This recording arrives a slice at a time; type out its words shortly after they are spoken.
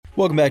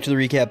Welcome back to the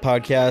Recap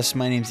Podcast.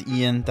 My name's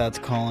Ian. That's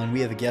Colin.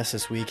 We have a guest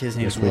this week. His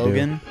name's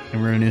Logan, and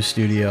we're in a new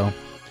studio,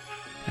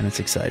 and it's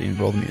exciting.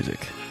 Roll the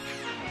music.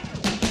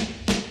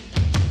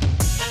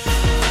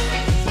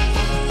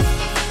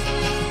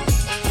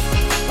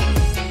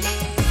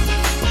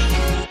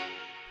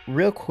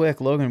 Real quick,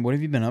 Logan, what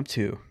have you been up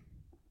to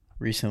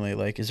recently?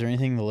 Like, is there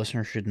anything the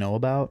listener should know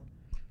about?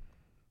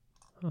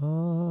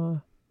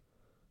 Not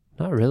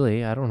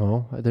really. I don't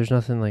know. There's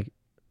nothing like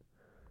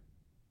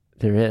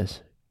there is.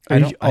 I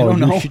don't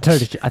know. I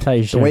thought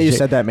you should. The way you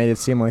said that made it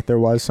seem like there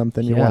was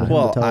something you wanted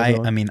to tell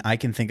everyone. I mean, I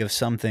can think of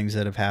some things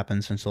that have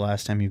happened since the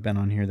last time you've been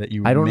on here that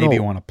you maybe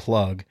want to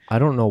plug. I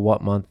don't know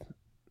what month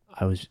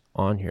I was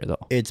on here though.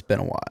 It's been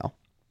a while.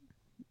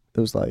 It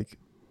was like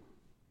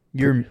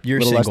your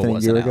single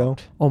wasn't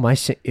out. Oh,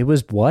 it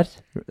was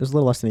what? It was a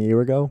little less than a year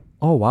ago.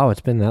 Oh wow,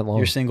 it's been that long.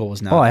 Your single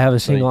was not. Oh, I have a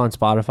single on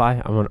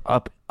Spotify. I'm an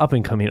up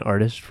and coming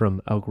artist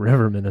from Elk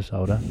River,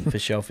 Minnesota. For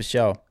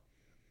show.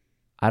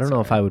 I don't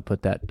know if I would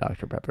put that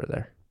Dr. Pepper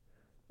there.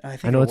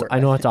 I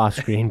know it's off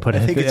screen, but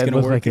I think it's gonna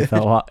looked work. like it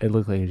fell off. It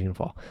looked like it was gonna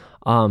fall.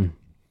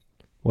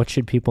 What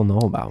should people know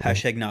about me?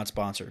 Hashtag not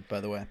sponsored,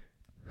 by the way.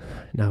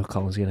 Now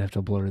Colin's gonna have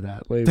to blur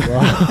that later.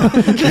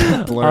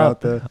 Blur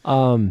out the.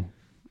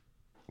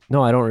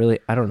 No, I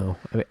don't know.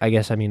 I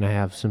guess I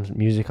have some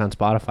music on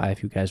Spotify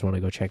if you guys want to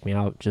go check me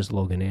out. Just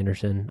Logan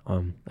Anderson.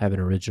 I have an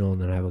original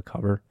and then I have a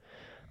cover.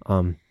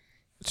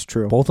 It's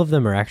true. Both of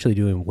them are actually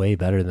doing way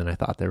better than I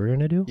thought they were going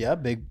to do. Yeah,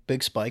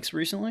 big spikes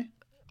recently.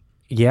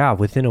 Yeah,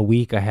 within a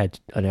week I had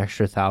an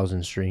extra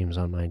 1,000 streams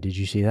on mine. Did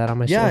you see that on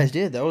my story? Yeah, I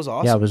did. That was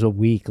awesome. Yeah, it was a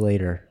week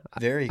later.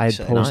 Very I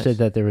exciting. posted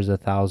that there was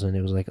 1,000.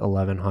 It was like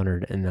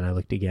 1,100, and then I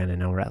looked again, and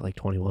now we're at like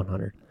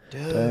 2,100.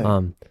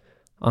 Dude.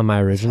 On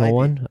my original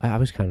one, I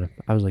was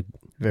like,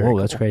 Very whoa, cool.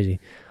 that's crazy.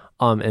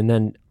 And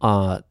then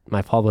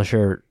my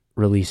publisher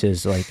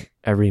releases like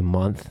every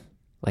month,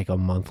 like a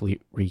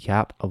monthly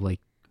recap of like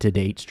to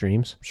date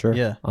streams. Sure.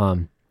 Yeah.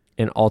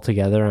 And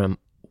altogether, I'm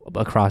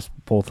across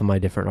both of my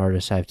different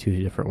artists. I have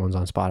 2 different ones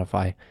on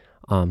Spotify.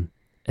 And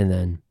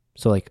then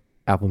so like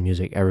Apple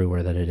Music,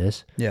 everywhere that it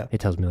is, Yeah. it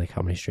tells me like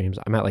how many streams.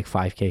 I'm at like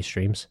 5K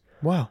streams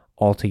Wow.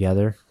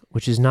 altogether,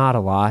 which is not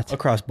a lot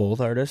Across both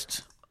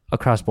artists.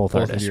 across both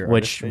of artists, your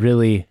which artistry.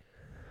 really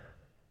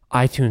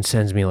iTunes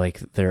sends me like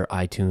their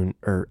iTunes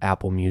or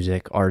Apple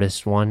Music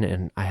artist one,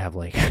 and I have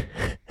like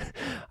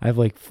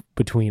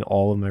between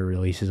all of my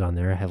releases on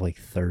there, I have like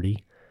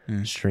 30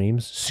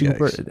 streams.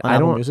 Super. Yikes. On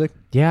Apple Music?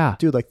 Yeah.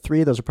 Dude, like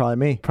 3 of those are probably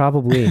me.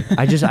 Probably.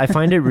 I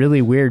find it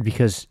really weird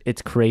because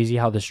it's crazy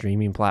how the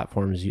streaming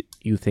platforms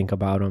you think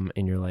about them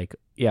and you're like,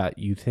 yeah,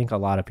 you think a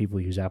lot of people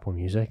use Apple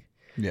Music.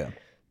 Yeah.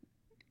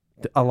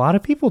 A lot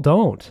of people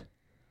don't.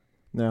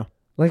 No.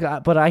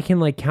 Like, but I can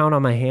like count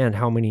on my hand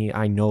how many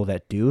I know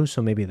that do.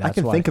 So maybe that's I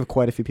can why. think of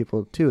quite a few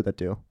people too that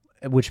do.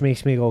 Which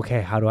makes me go,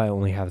 okay, how do I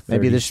only have 30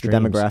 Maybe this streams? the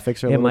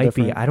demographics are a It little might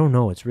different. be. I don't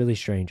know. It's really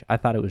strange. I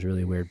thought it was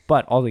really weird.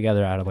 But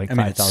altogether, out of like I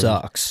mean, 5,000. it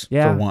sucks.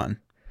 Yeah. For one.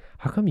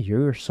 How come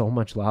you're so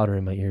much louder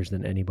in my ears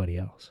than anybody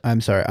else?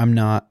 I'm sorry. I'm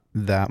not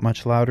that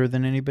much louder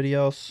than anybody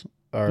else.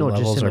 Our No, just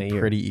levels in are my ear.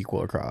 pretty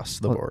equal across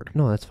the board.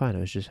 No, that's fine. I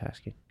was just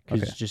asking.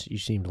 Because Okay. it's just, you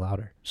seemed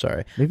louder.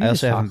 Sorry. Maybe I you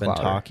also just haven't been talk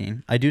louder.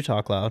 talking. I do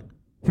talk loud.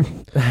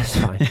 That's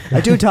fine. I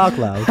do talk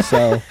loud,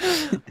 so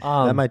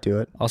that might do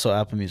it. Also,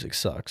 Apple Music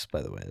sucks,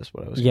 by the way. That's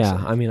what I was Yeah,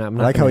 gonna say. I mean, I'm I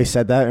not like how gonna- he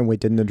said that and we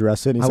didn't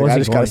address it. And he's I like, I wasn't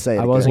just got to going- say it. I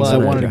again. wasn't Well, I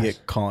gonna wanted to address.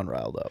 get Colin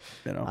riled up.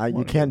 You know, You wanted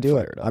to can't get do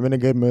fired it. up. I'm in a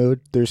good mood.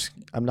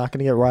 I'm not going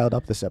to get riled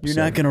up this episode.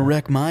 You're not gonna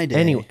wreck my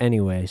day.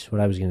 Anyways, what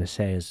I was going to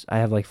say is I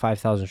have like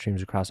 5,000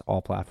 streams across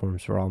all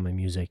platforms for all my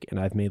music, and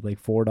I've made like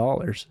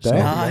 $4. So,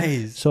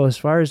 Nice. so as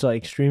far as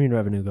like streaming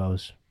revenue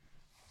goes,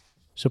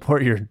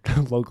 support your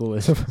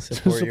localism.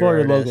 Support your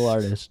your local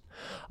artists. artist.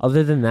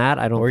 Other than that,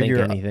 I don't Or think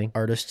your anything.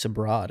 artists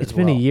abroad. It's as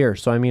been a well. year,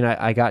 so I mean,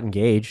 I got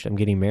engaged. I'm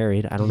getting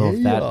married. I don't know if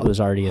Yeah. that was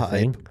already a Hype.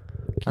 thing. I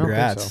don't think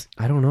Congrats. so.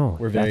 I don't know.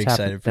 We're very That's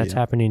excited for That's you.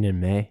 happening in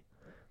May.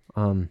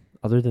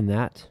 Other than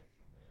that,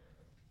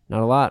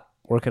 not a lot.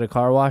 Work at a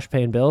car wash,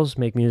 paying bills,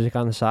 make music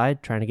on the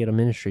side, trying to get a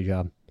ministry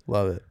job.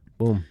 Love it.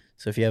 Boom.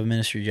 So if you have a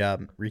ministry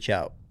job, reach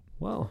out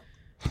Well,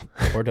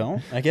 or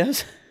don't. I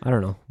guess. I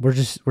don't know.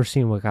 We're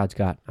seeing what God's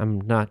got.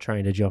 I'm not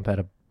trying to jump at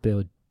a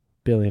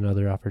billion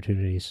other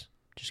opportunities.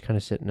 Just kind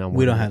of sitting on one.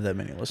 We don't have that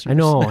many listeners. I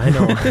know.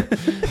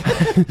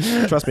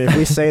 Trust me, if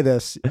we say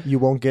this, you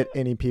won't get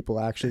any people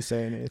actually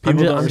saying it.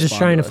 People don't I'm just respond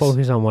trying to to us.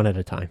 focus on one at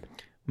a time.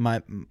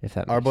 If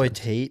that Our makes boy sense.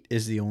 Tate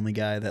is the only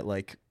guy that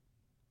like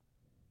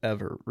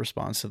ever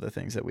responds to the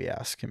things that we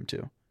ask him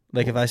to.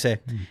 Like if I say,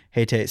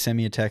 "Hey Tate, send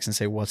me a text and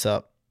say what's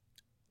up,"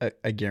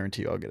 I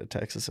guarantee you I'll get a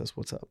text that says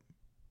 "What's up"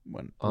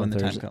 when the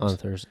time comes. On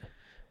Thursday.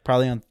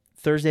 Probably on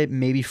Thursday,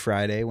 maybe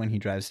Friday when he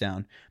drives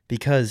down.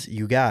 Because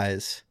you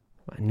guys,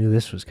 I knew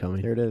this was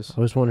coming. Here it is.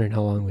 I was wondering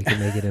how long we could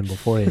make it in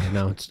before they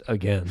announced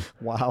again.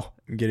 Wow.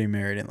 I'm getting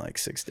married in like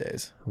 6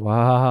 days.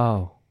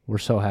 Wow. We're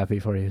so happy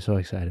for you. So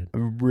excited.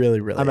 Really,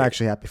 really. I'm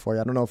actually happy for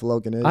you. I don't know if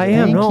Logan is. I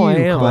am. Thank No, I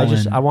you, am.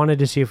 Colin. I wanted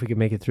to see if we could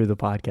make it through the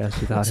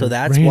podcast without So him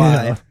that's bringing it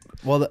why.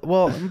 up.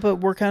 But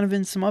we're kind of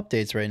in some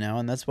updates right now,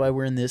 and that's why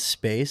we're in this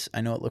space.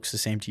 I know it looks the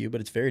same to you,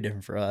 but it's very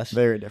different for us.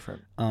 Very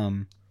different.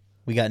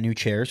 We got new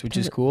chairs, which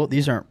is cool.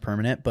 These aren't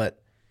permanent, but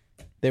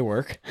they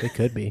work. They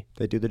could be.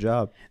 They do the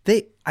job.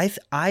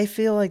 I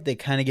feel like they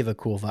kind of give a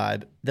cool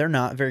vibe. They're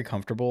not very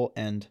comfortable,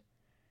 and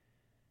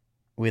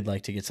we'd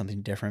like to get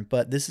something different,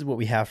 but this is what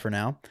we have for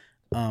now.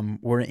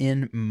 We're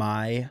in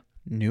my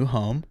new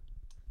home.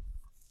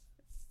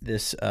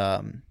 This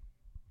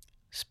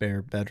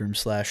spare bedroom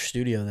 /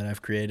 studio that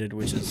I've created,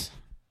 which is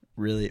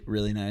really,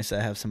 really nice. I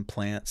have some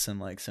plants and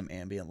like some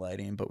ambient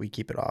lighting, but we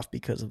keep it off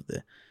because of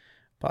the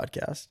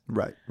podcast.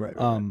 Right.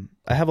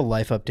 I have a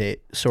life update,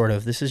 sort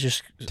of. This is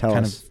just Tell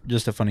kind us. of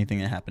just a funny thing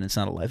that happened. It's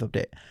not a life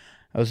update.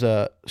 I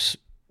was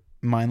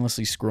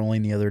mindlessly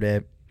scrolling the other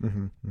day,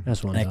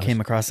 That's one. and I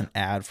came across an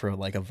ad for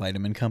like a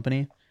vitamin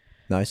company,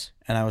 Nice.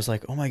 and I was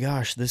like, "Oh my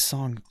gosh, this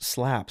song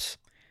slaps!"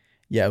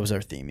 Yeah, it was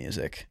our theme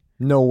music.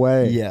 No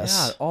way.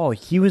 Yes. Yeah. Oh,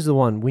 he was the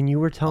one when you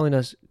were telling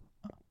us.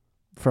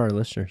 For our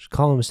listeners,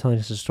 Colin was telling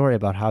us a story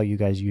about how you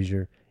guys use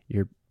your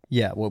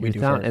Yeah, what we do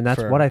sound, for, and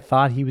that's for, what I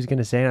thought he was going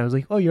to say. And I was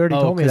like, "Oh, you already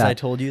told me that." I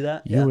told you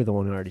that. You were the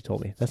one who already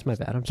told me. That's my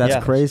bad. I'm That's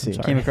sorry. crazy. I'm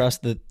sorry. Came across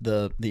the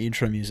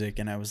intro music,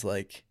 and I was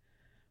like,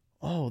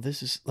 "Oh,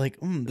 this is like,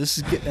 this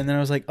is good." And then I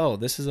was like, "Oh,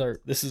 this is our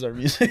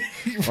music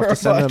for We'll our have to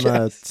send them a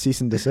podcast." cease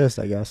and desist,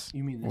 I guess.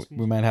 You mean this?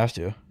 We might have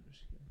to.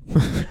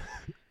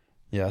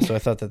 Yeah, so I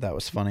thought that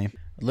was funny.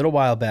 A little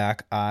while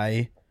back,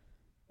 I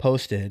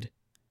posted,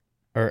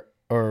 or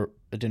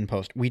I didn't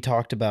post. We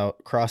talked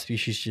about cross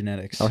species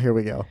genetics. Oh, here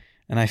we go.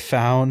 And I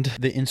found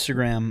the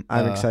Instagram.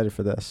 I'm excited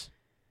for this.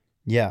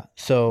 Yeah.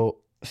 So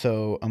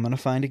I'm gonna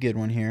find a good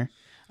one here.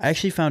 I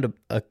actually found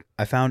a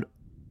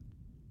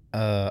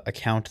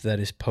account that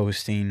is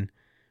posting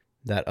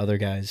that other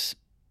guy's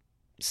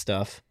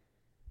stuff.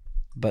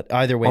 But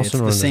either way, Also it's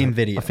known the as same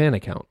video. A fan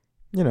account.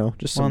 You know,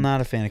 just Well, some, not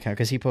a fan account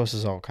because he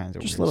posts all kinds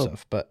of Just weird little-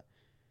 stuff. But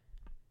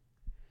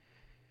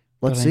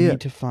let's but see I need it.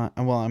 to find.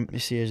 Well, I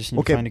just need to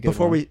Okay, find a good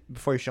before one.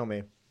 you show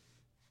me,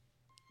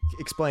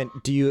 explain.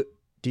 Do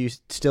you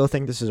still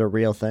think this is a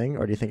real thing,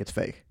 or do you think it's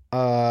fake?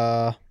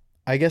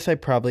 I guess I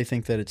probably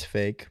think that it's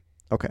fake.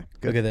 Okay,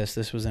 Look good. at this.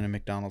 This was in a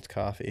McDonald's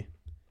coffee.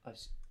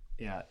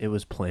 Yeah, it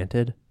was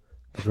planted.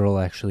 The girl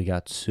actually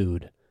got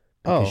sued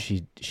Oh.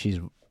 because she's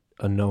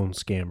a known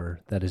scammer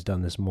that has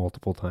done this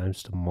multiple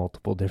times to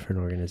multiple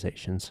different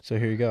organizations. So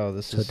here you go.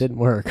 So it didn't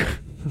work.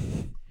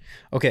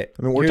 Okay.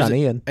 I mean, worked here's on a-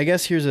 Ian. I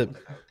guess here's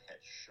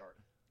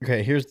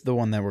Okay, here's the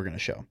one that we're gonna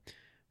show.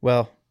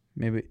 Well,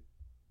 maybe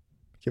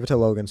Give it to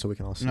Logan so we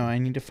can all see. no. I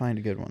need to find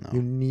a good one though.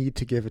 You need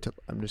to give it to.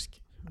 I'm just.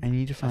 I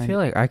need to I find. feel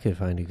like I could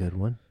find a good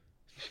one.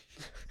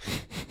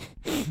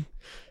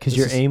 Because This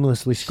you're is-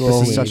 aimlessly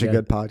scrolling. This is such a again.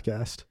 good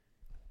podcast.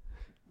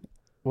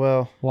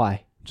 Well,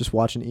 Why? Just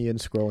watching Ian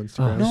scroll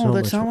Instagram. no, so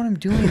that's much- not what I'm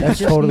doing. I That's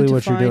just totally need to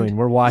what you're find- doing.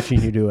 We're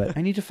watching you do it.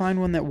 I need to find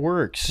one that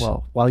works.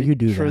 Well, while you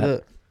do for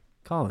that,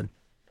 Colin,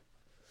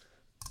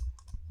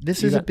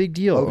 this you is a got- big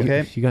deal.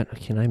 Okay. you got.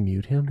 Can I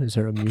mute him? Is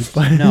there a mute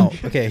button? No.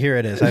 Okay. Here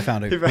it is. I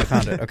found it. I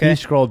found it. He Okay.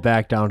 scrolled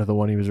back down to the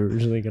one he was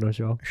originally going to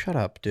show. Shut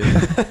up, dude.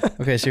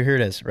 Okay. So here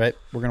it is. Right.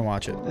 We're gonna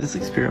watch it. This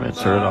experiment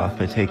started off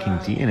by taking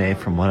DNA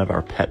from one of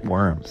our pet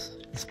worms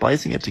and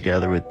splicing it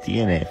together with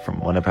DNA from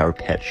one of our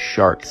pet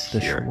sharks The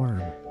here.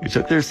 worm. We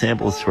took their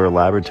samples to our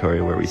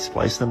laboratory where we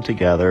spliced them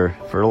together,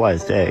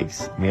 fertilized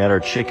eggs, and we had our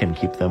chicken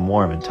keep them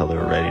warm until they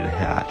were ready to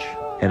hatch.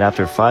 And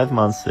after 5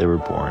 months, they were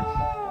born.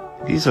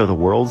 These are the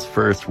world's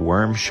first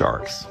worm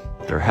sharks.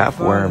 They're half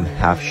worm,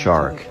 half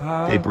shark.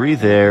 They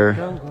breathe air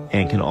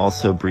and can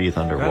also breathe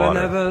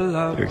underwater.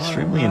 They're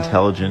extremely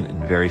intelligent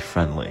and very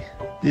friendly.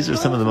 These are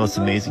some of the most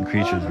amazing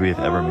creatures we have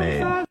ever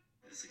made.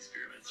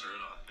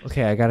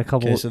 Okay, I got a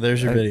couple. Okay, so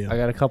there's your video. I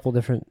got a couple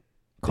different.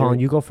 Colin,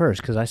 you go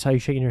first because I saw you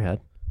shaking your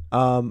head.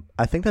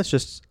 I think that's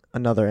just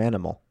another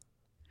animal.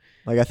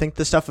 Like, I think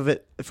the stuff of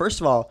it. First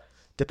of all,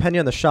 depending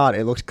on the shot,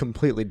 it looks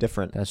completely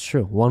different. That's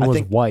true. One I was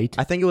think- white.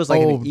 I think it was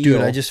like Oh, an eel.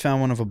 dude! I just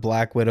found one of a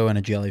black widow and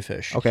a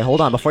jellyfish. Okay,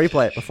 hold on. Before you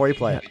play it.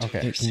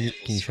 Okay. Can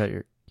you shut your?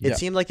 It Yeah.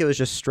 seemed like it was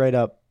just straight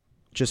up,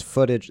 just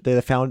footage. They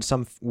found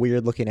some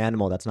weird looking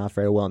animal that's not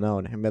very well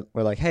known, and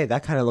we're like, "Hey,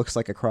 that kind of looks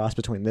like a cross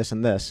between this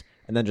and this,"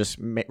 and then just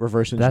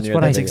reverse engineer. That's what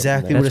the I- That's video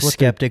exactly from what there. a That's what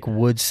skeptic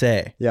would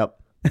say. Yep.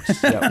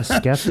 A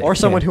skeptic. Or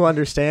someone Okay. who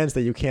understands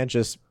that you can't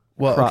just.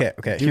 Well, Cro-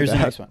 okay. do Here's the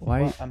that. next one.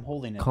 Why- Well, I'm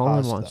holding it. Colin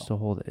paused, wants though. to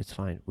hold it. It's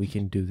fine. We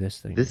can do this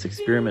thing. This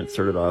experiment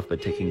started off by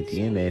taking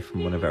DNA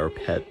from one of our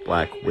pet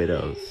black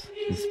widows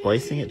and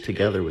splicing it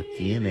together with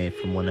DNA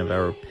from one of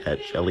our pet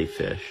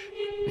jellyfish.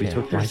 We Yeah,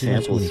 took their why do you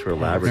have so samples many to our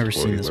pets? I've never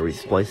seen laboratory this where we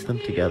before. spliced them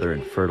together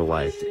and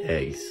fertilized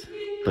eggs.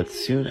 But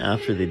soon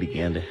after they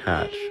began to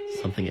hatch,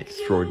 something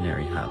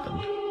extraordinary happened.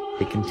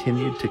 They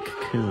continued to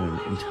cocoon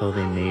until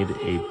they made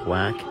a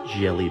black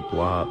jelly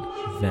blob.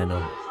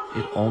 Venom.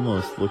 It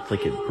almost looked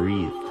like it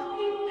breathed.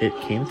 It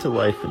came to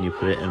life when you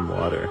put it in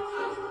water,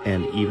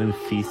 and even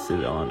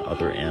feasted on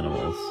other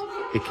animals.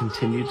 It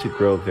continued to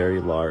grow very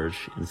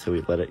large, and so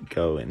we let it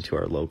go into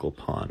our local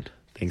pond.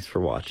 Thanks for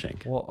watching.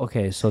 Well,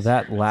 okay, so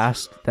that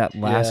last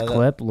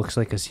clip looks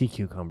like a sea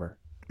cucumber.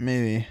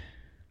 Maybe.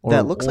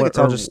 That looks like it's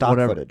all just stock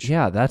footage.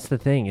 Yeah, that's the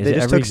thing. Is They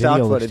just every took stock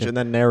video looks footage and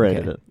then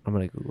narrated it. I'm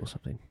gonna Google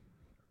something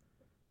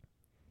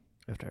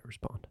after I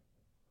respond.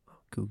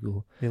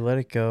 Google. They let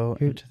it go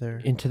Here-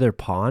 into their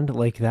pond.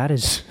 Like that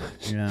is.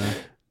 Yeah.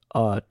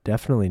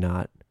 Definitely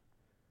not.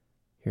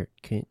 Here,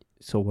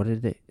 so what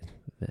did they?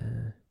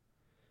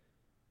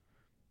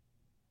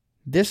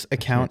 This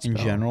account in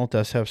spell. general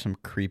does have some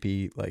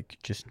creepy, like,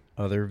 just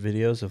other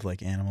videos of,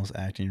 like, animals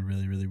acting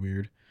really, really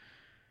weird.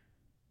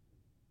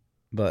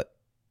 But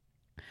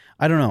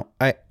I don't know.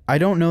 I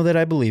don't know that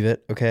I believe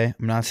it, okay?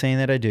 I'm not saying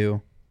that I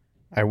do.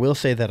 I will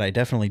say that I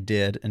definitely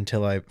did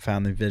until I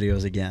found the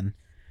videos again.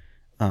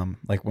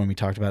 Like when we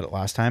talked about it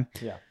last time.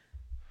 Yeah.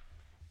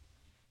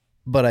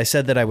 But I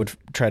said that I would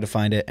try to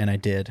find it, and I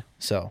did.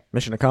 So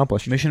Mission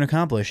accomplished. mission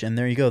accomplished, and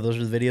there you go. Those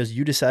are the videos.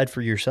 You decide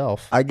for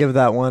yourself. I give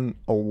that one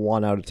a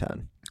 1 out of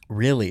 10.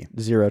 Really?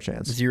 0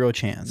 chance. 0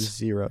 chance.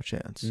 0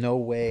 chance. No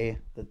way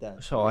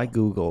that. So I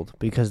Googled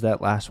because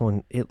that last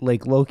one, it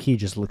like low key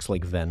just looks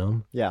like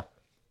venom. Yeah.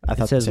 I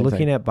thought It says the same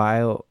looking thing. at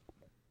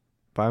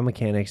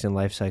biomechanics and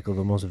life cycle,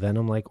 the most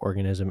venom-like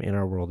organism in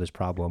our world is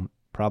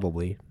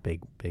probably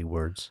big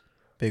words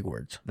Big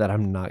words. that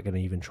I'm not going to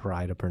even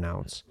try to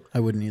pronounce. I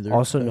wouldn't either.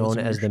 Also if I was known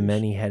in as your the shoes.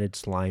 many-headed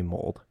slime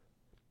mold.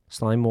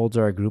 Slime molds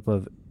are a group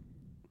of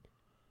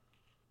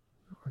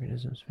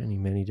organisms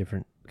spanning many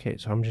different. Okay,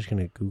 so I'm just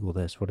going to Google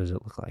this. What does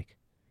it look like?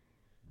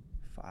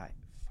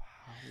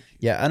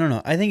 Yeah, I don't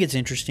know. I think it's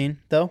interesting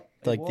though,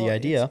 like the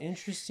idea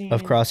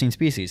of crossing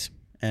species,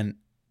 and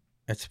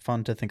it's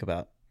fun to think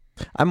about.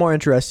 I'm more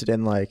interested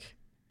in, like,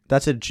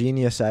 that's a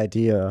genius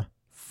idea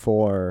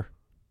for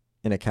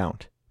an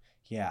account.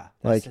 Yeah,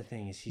 Like, the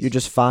thing. Is You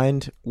just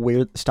find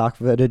weird stock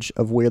footage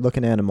of weird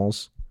looking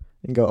animals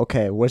and go,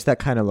 okay, what does that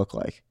kind of look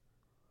like?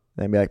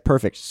 And then be like,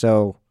 perfect.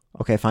 So,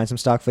 okay, find some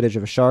stock footage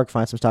of a shark,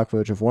 find some stock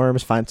footage of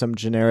worms, find some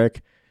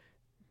generic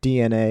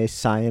DNA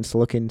science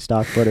looking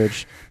stock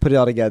footage, put it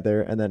all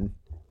together, and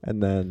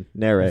then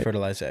narrate,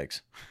 Fertilize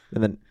eggs.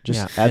 and then just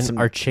yeah, add and some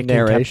our chicken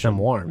kept narration. them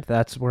warm.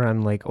 That's where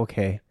I'm like,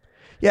 okay.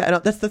 Yeah,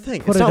 and that's the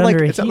thing. Put It's it not like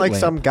under a it's not heat like lamp.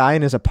 some guy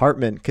in his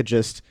apartment could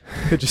just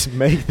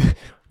make.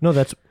 No,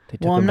 that's they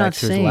took Well, him I'm back not to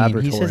his saying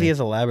laboratory. he says he has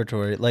a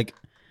laboratory. Like,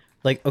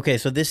 okay,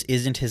 so this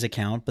isn't his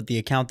account, but the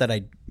account that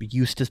I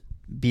used to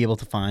be able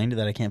to find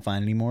that I can't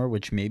find anymore,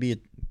 which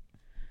maybe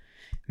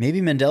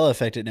Mandela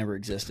effect, it never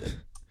existed.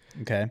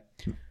 Okay,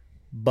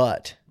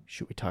 but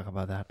Should we talk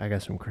about that? I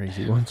got some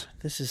crazy ones.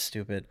 this is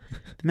stupid.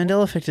 The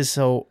Mandela effect is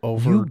so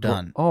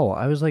overdone.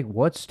 I was like,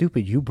 what's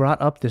stupid? You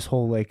brought up this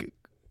whole like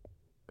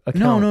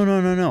No,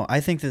 account. no. I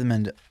think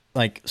that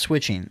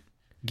switching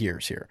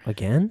gears here.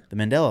 Again? The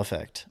Mandela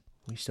effect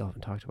We still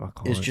haven't talked about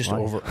calling is it just life.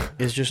 over.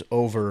 Is just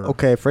over.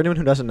 Okay, for anyone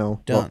who doesn't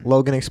know, Done.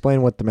 Logan,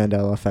 explain what the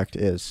Mandela effect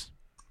is.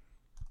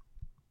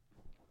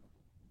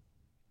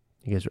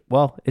 You guys,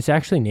 well, it's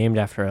actually named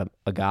after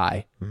a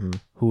guy Mm-hmm.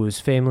 who was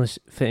famous.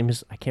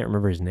 I can't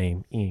remember his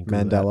name. Ian,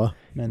 Google that.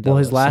 Mandela. Well,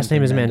 his last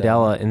name is something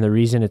Mandela, and the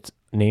reason it's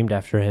named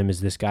after him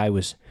is this guy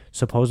was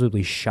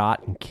supposedly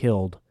shot and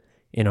killed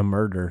in a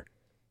murder,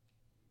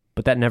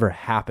 but that never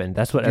happened.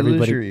 That's what Did you lose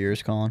everybody. your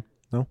ears, Colin?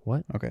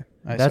 What? Okay.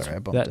 That's- Sorry, I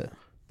bumped it.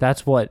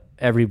 That's what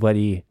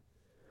everybody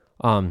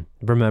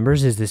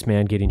remembers is this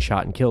man getting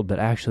shot and killed, but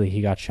actually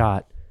he got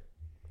shot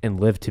and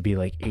lived to be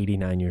like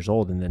 89 years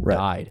old and then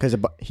died. Because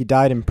he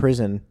died in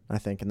prison, I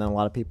think, and then a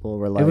lot of people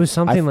were like, It was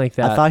something like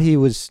that. I thought he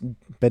was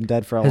been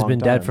dead for a long time. Has been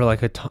dead for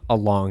like a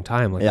long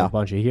time, like Yeah. a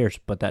bunch of years,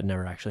 but that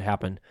never actually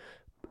happened.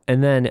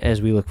 And then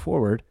as we look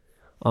forward,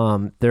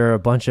 there are a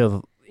bunch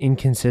of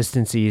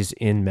inconsistencies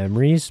in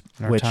memories,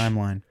 In our which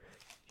timeline.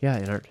 yeah,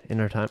 in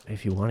our time,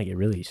 if you want to get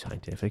really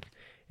scientific,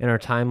 in our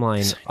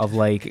timeline of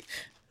like,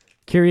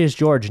 Curious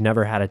George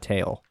never had a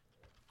tail.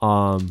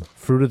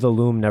 Fruit of the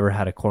Loom never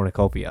had a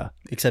cornucopia.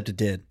 Except it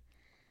did.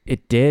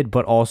 It did,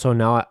 but also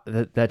now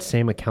that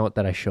same account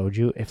that I showed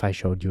you, if I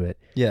showed you it,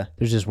 Yeah.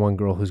 there's this one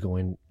girl who's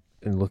going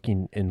and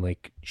looking and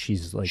like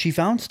she's like She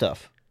found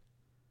stuff.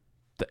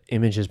 the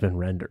image has been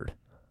rendered.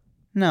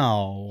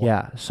 No.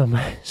 Yeah,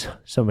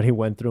 somebody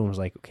went through and was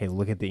like, okay,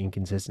 look at the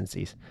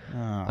inconsistencies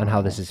on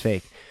how this is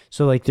fake.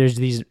 So like there's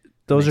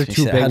those Makes are me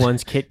two big sad.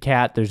 ones. Kit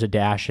Kat, there's a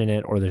dash in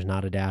it or there's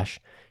not a dash.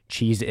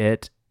 Cheese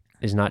It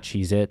is not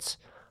Cheese Its.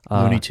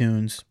 Looney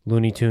Tunes.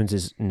 Looney Tunes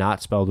is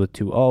not spelled with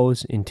two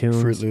O's in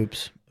tunes. Fruit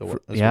Loops. As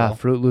yeah, well.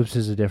 Fruit Loops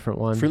is a different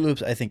one. Fruit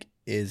Loops, I think,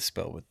 is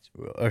spelled with,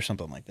 or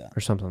something like that.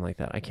 or something like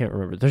that. I can't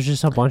remember. There's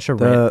just a bunch of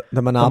The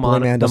Monopoly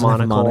man doesn't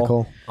have a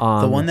monocle.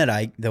 The one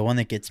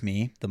that gets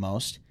me the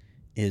most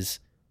is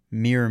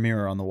Mirror,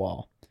 Mirror on the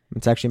Wall.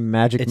 It's actually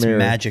Magic It's Mirror.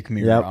 Magic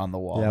Mirror Yep. on the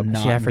wall. Yep.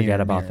 Not See, I forget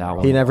Mirror, about Mirror that on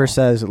one. He the never wall.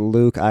 says,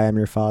 Luke, I am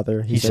your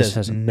father. He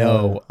says,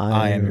 no,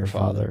 I am your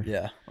father.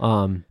 Yeah.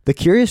 The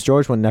Curious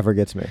George one never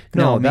gets me.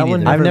 No, me that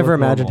one neither. I've never looked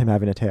imagined normal. him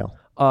having a tail.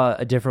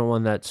 A different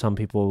one that some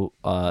people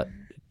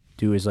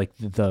do is like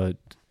the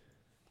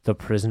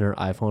prisoner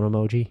iPhone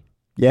emoji,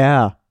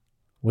 Yeah.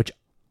 which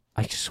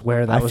I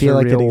swear that I was feel a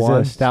like it real one.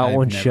 exists. That I've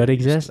one never should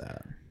used exist.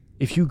 that.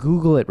 If you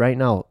Google it right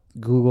now,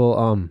 Google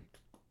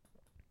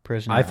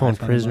Prisoner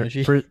prisoner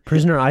emoji.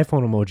 prisoner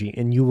iPhone emoji,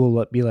 and you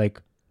will be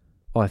like,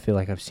 oh, I feel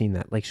like I've seen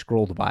that. Like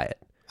scrolled by it.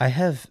 I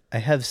have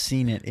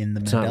seen it in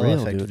the It's not Mandela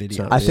real, Effect dude. It's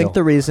video. not I real. think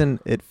the reason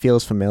it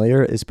feels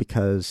familiar is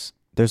because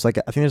there's like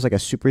I think there's like a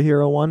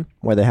superhero one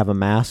where they have a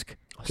mask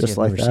Oh, just I've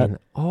like never seen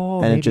that. Oh,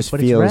 And it maybe, just but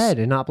feels- it's red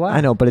and not black.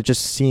 I know, but it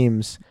just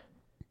seems,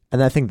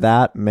 and I think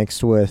that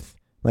mixed with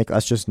like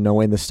us just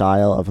knowing the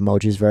style of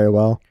emojis very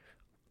well,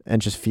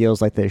 and just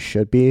feels like they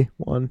should be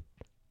one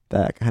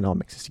that kind of all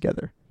mixes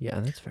together. Yeah,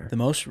 that's fair. The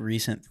most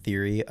recent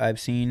theory I've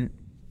seen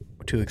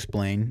to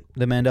explain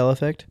the Mandela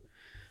Effect,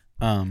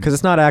 Because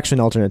it's not actually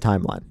an alternate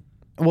timeline.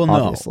 well,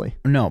 obviously.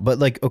 no, but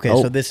like, okay,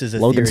 Oh, so this is a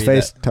Logan's theory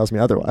face tells me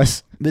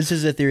otherwise. this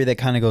is a theory that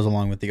kind of goes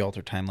along with the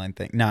alter timeline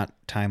thing, not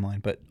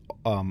timeline, but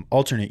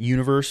alternate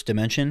universe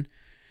dimension.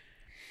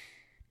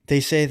 They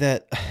say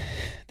that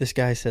this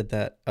guy said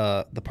that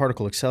the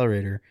particle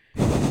accelerator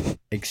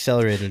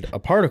accelerated a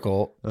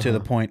particle to the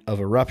point of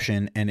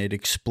eruption, and it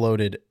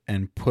exploded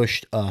and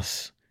pushed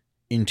us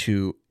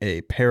into a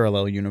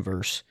parallel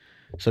universe.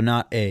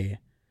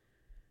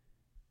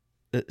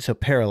 So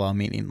parallel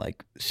meaning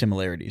like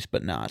similarities,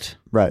 but not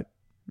Right.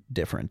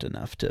 different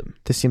enough to.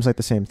 This seems like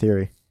the same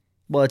theory.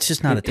 Well, it's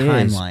just not It a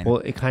is. timeline. Well,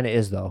 it kind of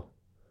is though.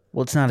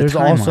 Well, it's not There's a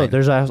timeline.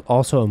 there's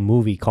also a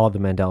movie called The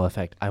Mandela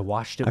Effect. I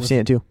watched it. I've seen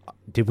it too.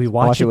 Did we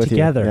watch it with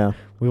together? you. Yeah.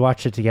 We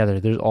watched it together.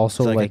 There's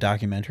also It's like, like a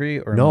documentary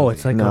or a no, movie?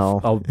 it's like No.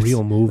 a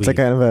real movie. It's like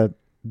kind of a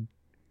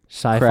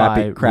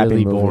sci-fi, crappy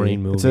really movie.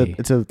 boring movie.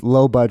 It's a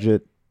low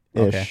budget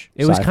ish. Okay.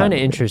 It was sci-fi kind of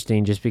movie.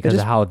 interesting just because is-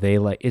 of how they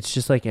like. It's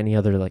just like any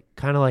other like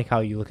kind of like how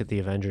you look at the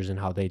Avengers and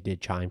how they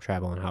did time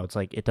travel and how it's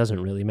like it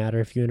doesn't really matter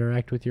if you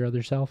interact with your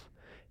other self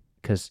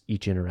because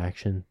each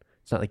interaction,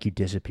 it's not like you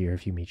disappear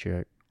if you meet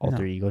your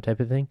alter ego type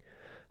of thing.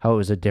 How it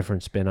was a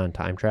different spin on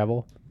time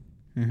travel.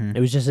 Mhm. It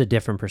was just a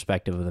different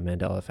perspective of the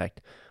Mandela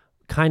Effect.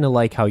 Kind of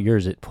like how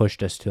yours, it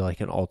pushed us to like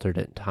an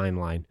alternate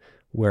timeline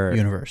where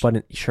Universe.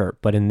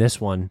 But in this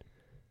one,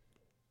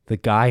 the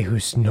guy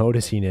who's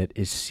noticing it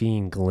is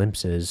seeing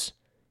glimpses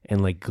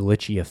and like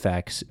glitchy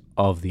effects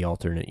of the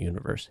alternate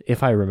universe.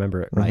 If I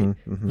remember it right,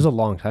 it was a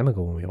long time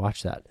ago when we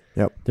watched that.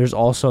 Yep. There's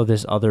also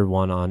this other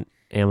one on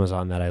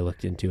Amazon that I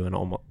looked into and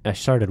I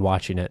started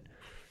watching it.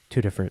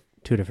 Two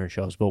different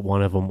shows, but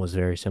one of them was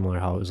very similar.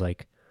 How it was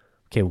like,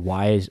 okay,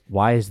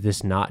 why is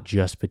this not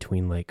just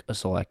between like a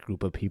select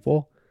group of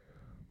people,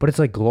 but it's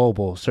like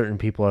global? Certain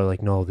people are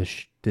like, no,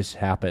 this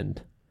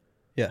happened,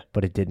 Yeah.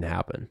 but it didn't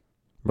happen.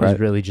 It Right. was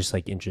really just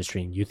like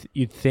interesting.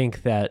 You'd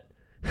think that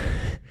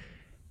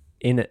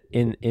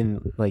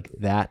in like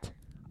that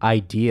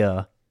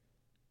idea,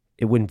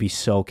 it wouldn't be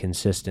so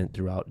consistent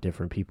throughout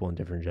different people and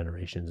different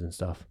generations and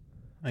stuff.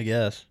 I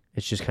guess.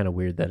 It's just kind of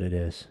weird that it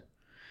is.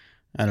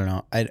 I don't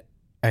know.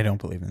 I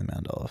don't believe in the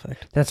Mandela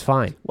Effect. That's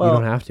fine. Well, you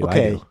don't have to.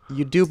 Okay, I do.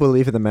 you do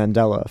believe in the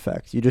Mandela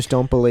effect. You just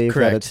don't believe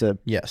Correct. that it's a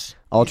Yes.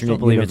 alternate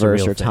believe it's a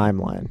universe real or thing.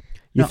 timeline.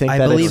 You No, think I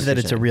that believe it's, that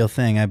it's a real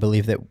thing. I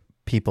believe that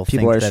people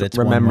people think are that it's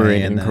remembering one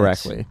way and that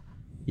it's- incorrectly.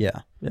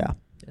 Yeah. Yeah,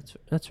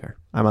 That's fair.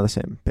 I'm on the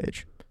same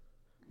page.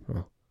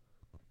 Huh.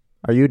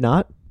 Are you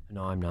not?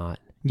 No, I'm not.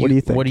 What do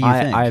you think? What do you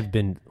think? I've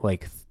been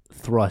like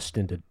thrust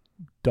into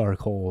dark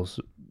holes,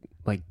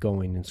 like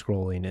going and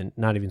scrolling and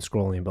not even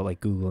scrolling, but like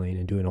Googling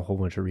and doing a whole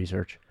bunch of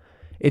research.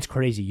 It's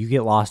crazy. You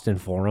get lost in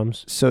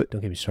forums. So,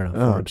 Don't get me started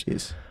on oh forums. jeez.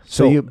 So-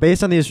 So you,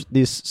 based on these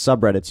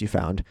subreddits you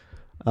found,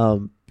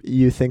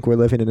 you think we're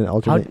living in an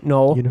alternate?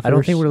 No, I don't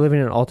universe? think we're living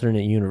in an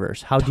alternate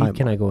universe. How deep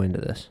can Timeline. I go into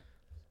this?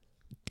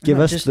 Give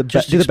No, us just- do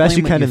just the best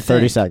you explain what can you in 30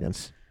 think.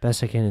 seconds.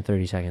 Best I can in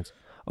 30 seconds.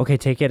 Okay,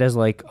 take it as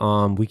like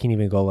we can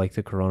even go like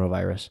the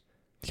coronavirus.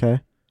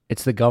 Okay.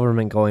 It's the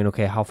government going,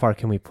 okay, how far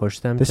can we push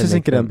them? This to isn't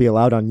make going to them- be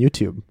allowed on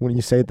YouTube when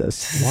you say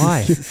this.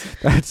 Why?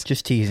 That's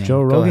Just teasing. Joe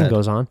Go Rogan ahead.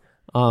 goes on.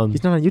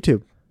 he's not on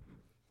YouTube.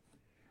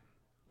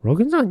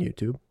 Rogan's on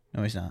YouTube.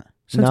 No, he's not.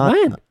 Since not,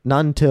 when?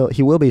 Not until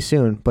he will be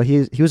soon, but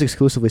he was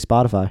exclusively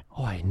Spotify.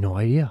 Oh, I had no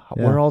idea.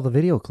 Yeah. Where are all the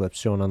video clips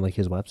shown on like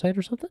his website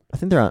or something? I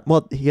think they're on.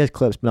 Well, he has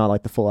clips, but not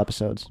like the full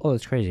episodes. Oh,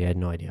 that's crazy. I had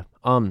no idea.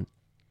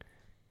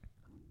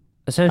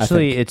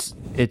 Essentially it's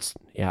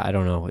yeah, I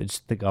don't know. It's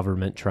the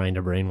government trying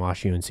to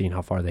brainwash you and seeing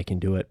how far they can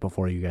do it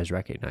before you guys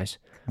recognize.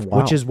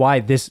 Wow. Which is why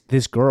this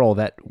girl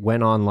that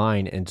went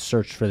online and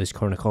searched for this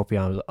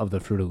cornucopia of the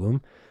Fruit of the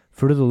Loom,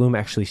 Fruit of the Loom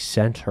actually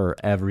sent her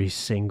every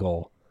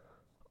single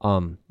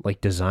like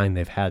design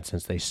they've had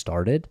since they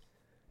started,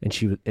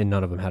 and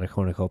none of them had a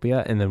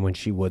cornucopia. And then when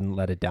she wouldn't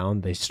let it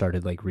down, they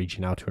started like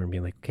reaching out to her and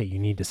being like, okay, you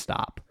need to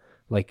stop.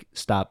 Like,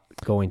 stop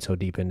going so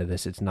deep into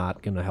this. It's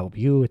not going to help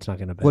you. It's not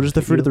going to benefit What does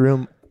the Fruit of the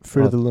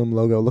Well, Loom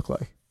logo look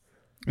like?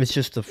 It's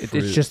just the fruit.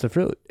 It's just the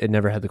fruit. It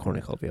never had the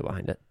cornucopia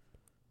behind it.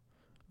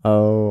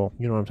 Oh,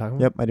 You know what I'm talking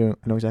about? yep, I do.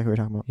 I know exactly what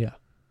you're talking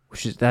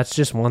about. That's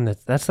just one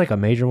that's like a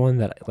major one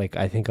that like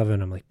I think of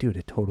and I'm like, dude,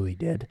 it totally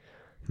did.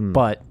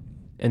 But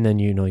and then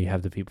you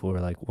have the people who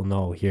are like, well,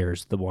 no,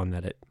 here's the one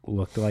that it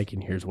looked like,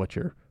 and here's what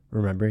you're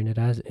remembering it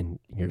as, and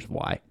here's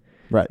why.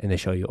 Right. And they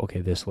show you,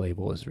 okay, this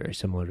label is very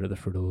similar to the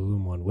Fruit of the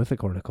Loom one with the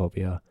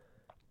cornucopia,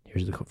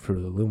 here's the Fruit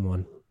of the Loom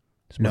one.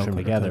 Smush them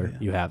together,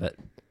 cornucopia. you have it.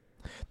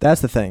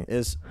 That's the thing.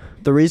 Is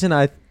the reason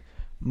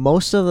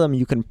most of them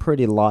you can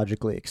pretty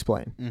logically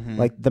explain. Mm-hmm.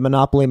 Like the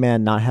Monopoly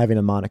Man not having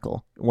a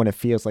monocle when it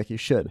feels like you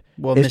should.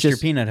 Well, It's Mr.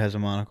 just- Peanut has a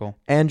monocle.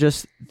 And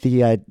just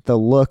the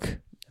look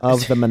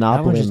of the That one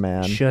Monopoly just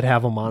Man. should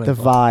have a monocle.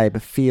 The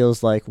vibe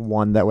feels like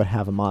one that would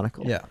have a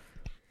monocle. Yeah.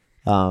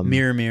 Um,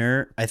 Mirror,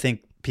 mirror. I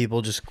think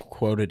people just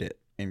quoted it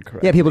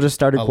incorrectly. Yeah, people just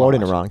started A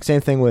quoting it lot. wrong.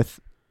 Same thing with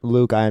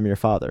Luke, I am your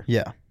father.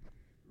 Yeah.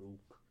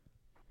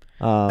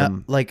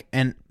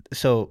 And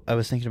so I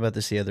was thinking about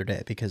this the other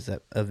day because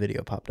a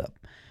video popped up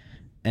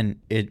and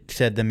it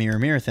said the mirror,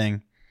 mirror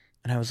thing.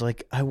 And I was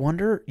like, I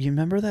wonder, you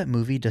remember that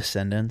movie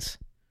Descendants?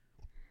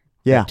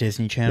 Yeah. That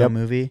Disney Channel Yep.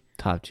 movie?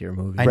 Top tier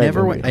movie. I Great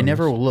never movie. I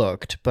never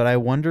looked, but I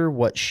wonder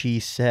what she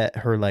said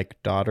her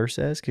like daughter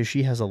says because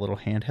she has a little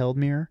handheld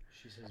mirror.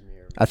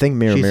 I think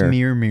mirror, She's mirror.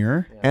 mirror,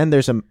 mirror. And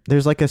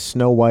there's like a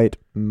Snow White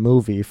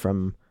movie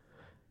from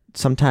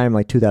sometime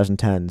like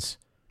 2010s.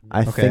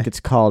 I Okay. think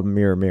it's called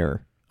Mirror,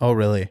 Mirror. Oh,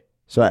 really?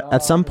 So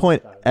at some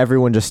point,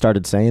 everyone just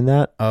started saying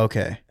that,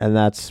 Okay. and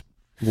that's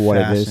what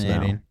it is now.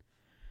 Fascinating.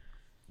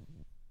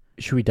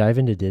 Should we dive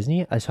into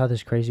Disney? I saw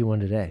this crazy one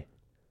today.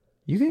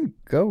 You can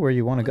go where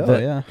you want to go. the,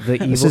 Yeah. The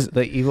This evil. is-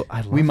 The evil. I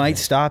love We might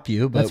this. stop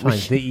you, but That's fine.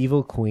 The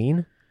evil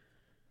queen.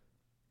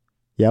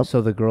 Yep.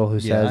 So the girl who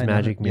Yeah, I says know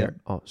magic that. mirror.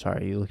 Oh,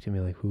 sorry, you looked at me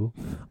like who?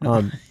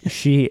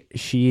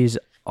 She's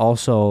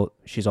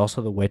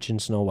also the witch in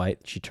Snow White.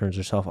 She turns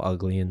herself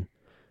ugly and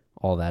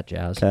all that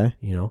jazz. Okay.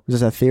 You know. Is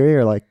this a theory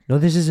or like No,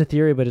 this is a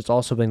theory, but it's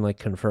also been like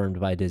confirmed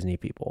by Disney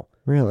people.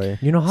 really?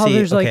 You know how See,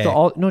 there's like okay, the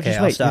all. No, just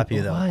I'll wait. stop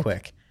you though, What?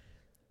 quick.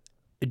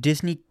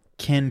 Disney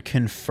can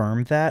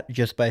confirm that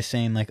just by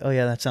saying like, "Oh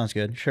yeah, that sounds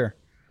good." Sure.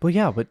 Well,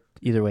 yeah, but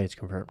either way, it's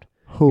confirmed.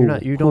 Who? You're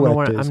not. You don't who know at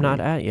where I'm Disney? not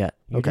at yet.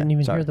 You Okay, didn't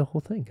even sorry. hear the whole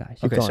thing, guys.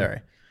 Okay, going.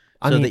 sorry.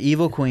 I So mean, the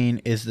evil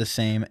queen is the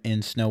same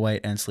in Snow White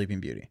and Sleeping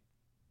Beauty.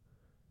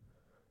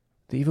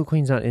 the evil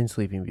queen's not in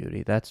Sleeping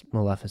Beauty. That's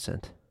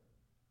Maleficent.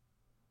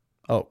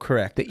 Oh,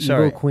 correct. The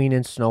Sorry. evil queen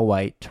in Snow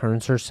White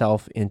turns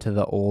herself into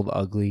the old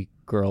ugly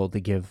girl to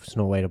give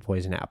Snow White a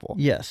poison apple.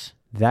 Yes.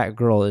 That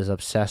girl is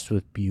obsessed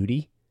with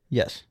beauty,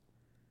 Yes.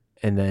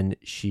 and then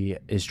she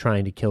is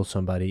trying to kill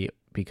somebody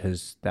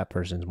because that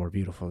person's more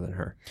beautiful than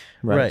her.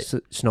 Right.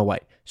 Snow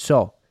White.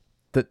 So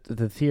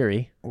the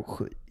theory,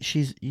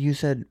 You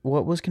said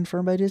what was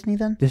confirmed by Disney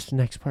then? this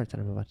next part that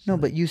I'm about to No,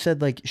 say. but you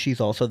said like she's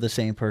also the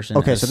same person.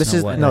 Okay, as so this Snow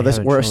is White. no. This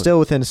haven't we're shown- still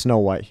within Snow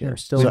White here. Yeah,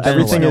 still so within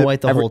everything Snow is-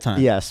 White the whole time.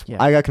 Yes,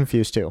 Yeah. I got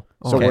confused too.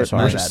 So Okay, we're,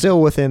 sorry. we're My bad.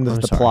 still within I'm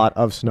the sorry. plot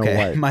of Snow Okay,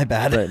 White. my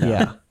bad. Right now.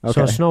 Yeah. Okay.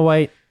 So Snow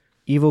White,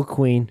 evil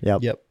queen.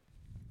 Yep. Yep.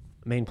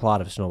 Main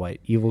plot of Snow White.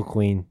 Evil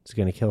queen is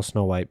going to kill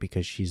Snow White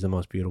because she's the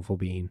most beautiful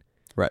being.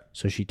 Right.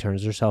 So she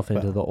turns herself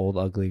into Well, the old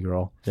ugly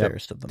girl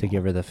Fairest of them. to all.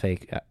 give her the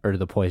fake or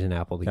the poison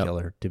apple to Yep. kill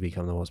her to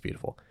become the most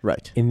beautiful.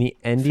 Right. In the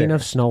ending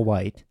of Fairest. Snow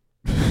White,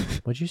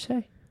 what'd you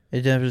say?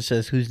 It never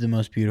says who's the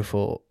most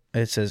beautiful.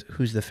 It says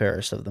who's the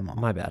fairest of them all.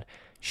 My bad.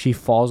 She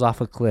falls off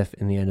a cliff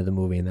in the end of the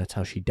movie, and that's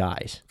how she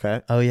dies.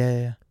 Okay. Oh yeah,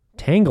 yeah.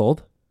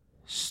 Tangled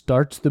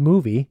starts the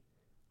movie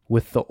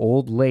with the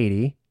old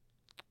lady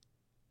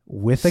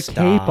with a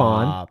cape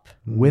on, Stop.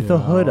 with a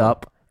hood No.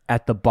 up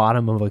at the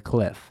bottom of a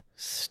cliff.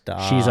 Stop.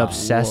 She's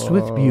obsessed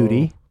with Whoa.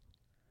 beauty.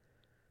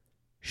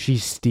 She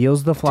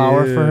steals the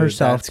flower for Dude,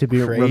 herself that's to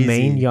be crazy.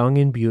 remain young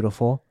and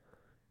beautiful.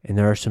 And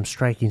there are some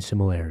striking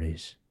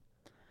similarities.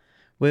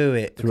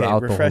 Wait. Throughout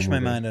Okay, the refresh whole my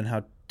movie. mind on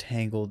how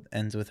Tangled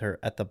ends with her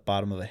at the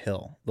bottom of a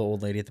hill. The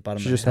old lady at the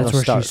bottom She of a just hill. That's No,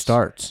 where starts. she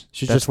starts.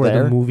 She's That's just where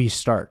there? the movie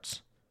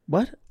starts.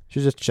 What?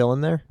 She's just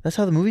chilling there. That's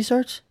how the movie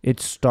starts? It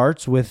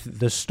starts with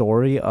the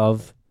story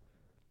of,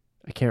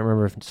 I can't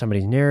remember if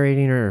somebody's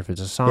narrating her or if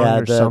it's a song Yeah,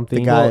 or the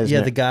something. guy Well, is yeah,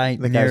 nar- the guy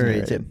the guy's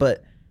narrates narrating. it,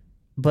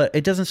 but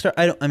it doesn't start.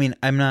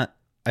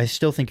 I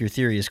still think your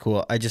theory is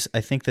cool. I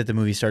think that the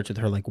movie starts with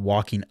her like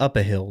walking up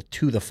a hill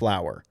to the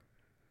flower.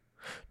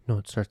 No,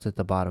 it starts at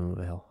the bottom of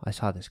a hill. I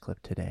saw this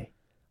clip today.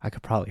 I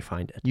could probably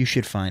find it. You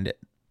should find it,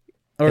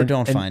 or And-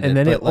 don't and- find and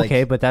it. then but like,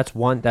 okay, but that's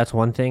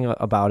one thing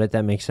about it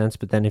that makes sense.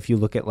 But then if you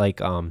look at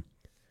like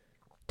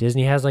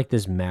Disney has like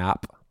this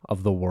map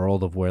of the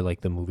world of where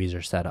like the movies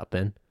are set up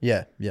in.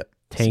 yeah, yep.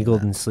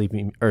 Tangled and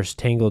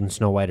Tangled and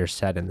Snow White are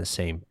set in the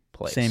same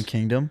place, Same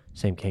kingdom.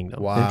 same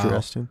kingdom. Wow.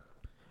 Interesting.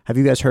 Have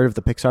you guys heard of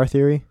the Pixar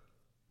theory?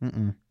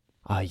 Mm-mm.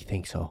 Ah, you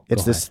think so?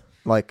 It's Go this ahead.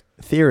 like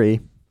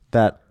theory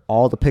that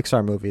all the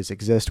Pixar movies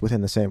exist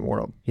within the same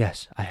world.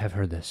 Yes, I have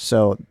heard this.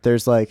 So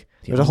there's like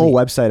The there's a whole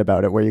only- website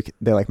about it where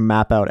they like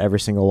map out every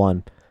single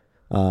one.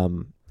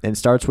 And it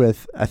starts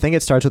with I think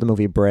it starts with the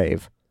movie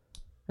Brave,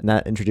 and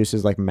that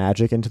introduces like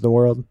magic into the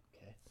world.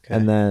 Okay.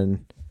 And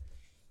then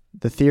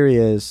the theory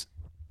is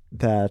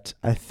that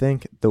I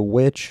think the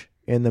witch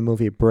in the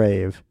movie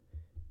Brave,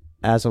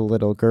 as a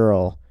little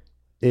girl,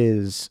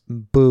 is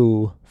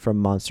Boo from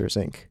Monsters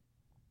Inc.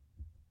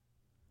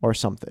 or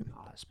something.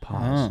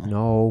 Pause.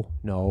 Oh.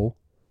 No.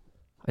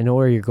 I know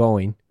where you're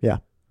going. Yeah.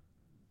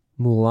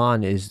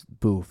 Mulan is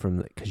Boo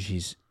from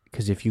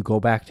because if you go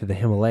back to the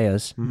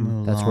Himalayas,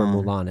 that's where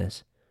Mulan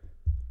is.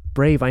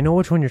 Brave. I know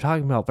which one you're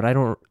talking about, but I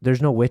don't.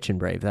 There's no witch in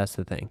Brave. That's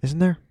the thing. Isn't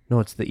there? No,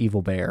 it's the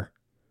evil bear.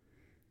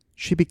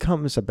 She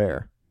becomes a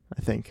bear,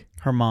 I think.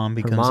 Her mom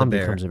becomes Her mom a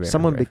bear. becomes a bear.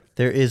 Someone Brave.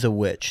 There is a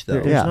witch though.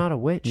 There's Yeah. not a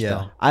witch. Yeah.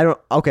 Though. I don't.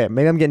 Okay,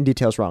 maybe I'm getting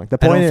details wrong. The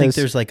I point don't think is,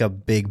 there's like a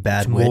big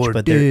bad It's witch, more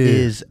but there dude.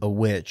 is a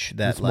witch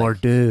that It's like more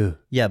do.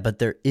 yeah, but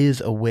there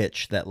is a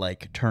witch that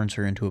like turns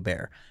her into a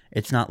bear.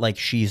 It's not like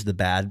she's the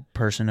bad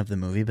person of the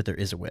movie, but there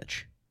is a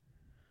witch.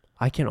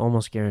 I can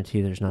almost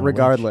guarantee there's not. A witch.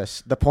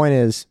 regardless, the point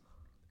is,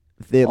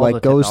 it All like the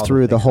goes all the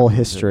through the things whole are the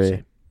history,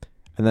 same.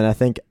 and then I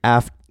think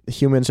after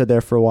humans are there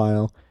for a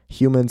while,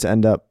 humans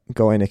end up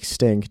going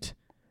extinct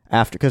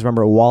after because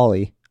remember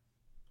Wall-E,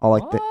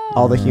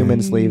 all the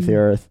humans leave the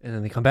Earth, And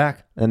then they come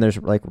back. and there's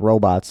like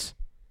robots,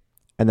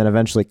 and then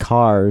eventually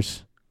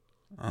cars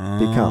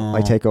become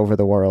like take over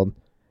the world,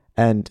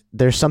 and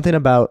there's something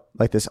about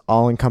like this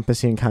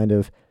all-encompassing kind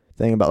of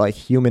thing about like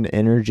human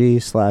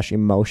energy /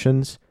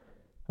 emotions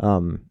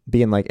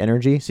being like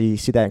energy. So you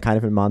see that kind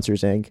of in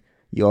Monsters Inc.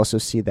 You also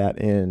see that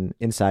in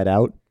Inside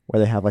Out, where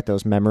they have like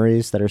those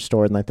memories that are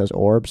stored in like those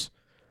orbs.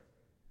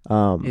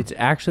 It's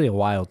actually a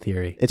wild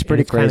theory. It's And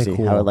pretty kinda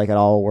crazy how it, like it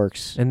all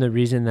works. And the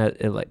reason that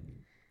it like,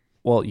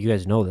 well, you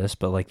guys know this,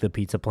 but like the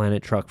Pizza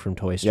Planet truck from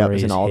Toy Yeah, Story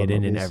it's in is all the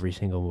hidden in movies. every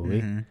single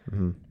movie.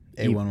 Mm-hmm.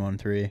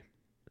 A113.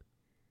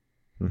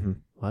 Mm-hmm.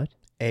 What?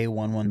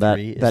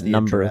 A113 is that the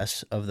number.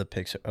 address of the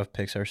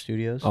Pixar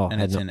Studios, Oh, and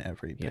had it's no- in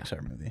every yeah.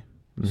 Pixar movie.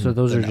 So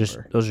those The are just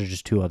number.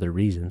 two other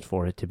reasons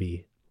for it to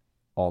be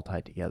all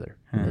tied together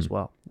Hmm. as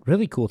well.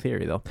 Really cool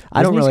theory though.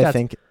 I don't Disney's really got-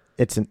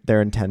 think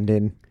they're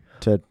intending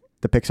to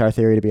the Pixar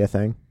theory to be a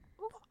thing.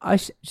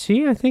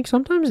 See. I think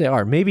sometimes they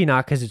are. Maybe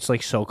not because it's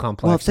like so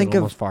complex Well, think and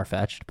of- almost far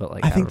fetched. But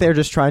like I think don't they're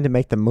just trying to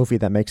make the movie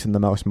that makes them the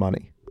most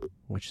money. know,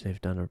 which they've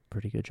done a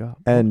pretty good job.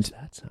 And- What does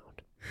that sound?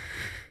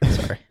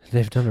 Sorry.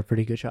 They've done a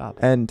pretty good job.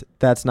 And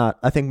that's not.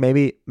 I think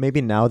maybe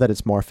now that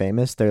it's more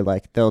famous,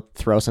 they'll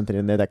throw something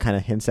in there that kind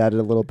of hints at it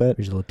a little bit.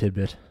 Here's a little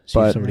tidbit. See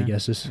But- if somebody Yeah.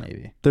 guesses.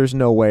 Maybe. There's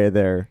no way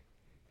they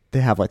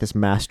have like this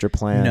master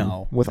plan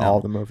No, with no. all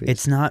the movies.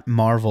 It's not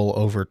Marvel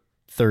over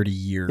 30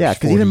 years. Yeah,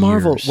 because 40 even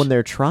Marvel, years. when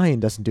they're trying,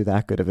 doesn't do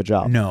that good of a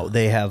job. No,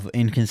 they have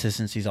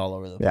inconsistencies all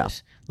over the Yeah.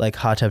 place. Like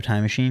Hot Tub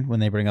Time Machine, when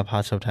they bring up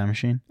Hot Tub Time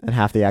Machine. And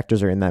half the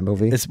actors are in that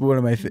movie. It's one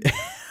of my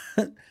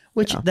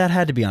which Yeah. that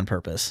had to be on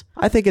purpose.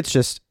 I think it's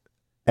just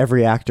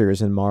every actor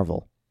is in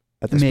Marvel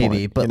at this point.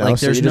 Maybe, but you know? like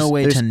So there's you no just-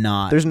 way there's, to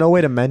not. There's no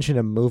way to mention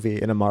a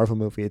movie in a Marvel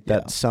movie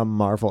that Yeah. some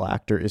Marvel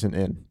actor isn't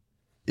in.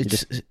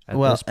 It's At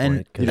well, this point,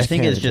 and 'cause I you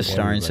think can't it's just avoid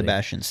starring everybody.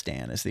 Sebastian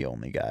Stan is the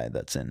only guy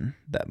that's in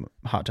that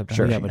Hot Tub Time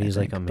Sure. Yeah, Machine. but he's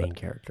I like a think, main but-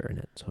 character in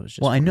it, so it's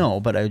just. Well, I funny. know,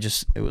 but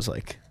it was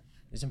like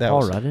Isn't that Paul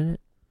was- Rudd in it?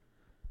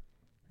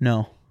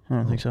 no, I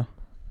don't think so. I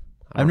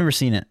I've don't- never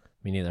seen it.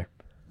 Me neither.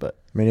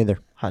 Me neither.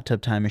 Hot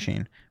Tub Time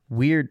Machine.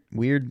 Weird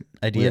idea.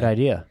 Weird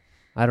idea.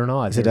 I don't know.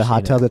 I've Is it never a hot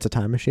seen tub that's a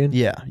time machine?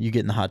 Yeah, you get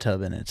in the hot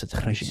tub and it's a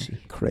time machine.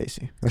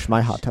 Crazy. Wish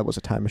my hot tub was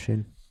a time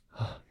machine.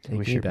 Take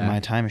Wish me back. my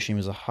time machine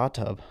was a hot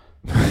tub.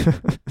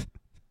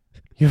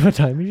 You have a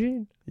time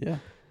machine? Yeah.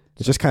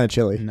 It's just kind of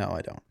chilly. No,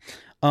 I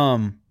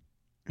don't.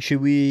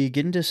 Should we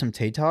get into some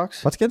Tate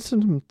talks? Let's get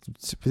some.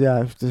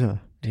 Yeah.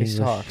 Tate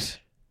talks.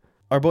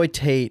 Our boy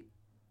Tate,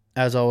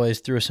 as always,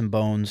 threw us some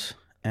bones,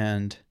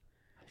 and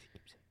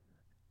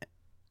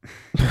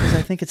because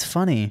I think it's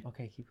funny,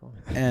 Okay, keep going.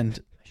 and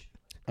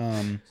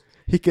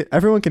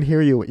Everyone can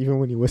hear you even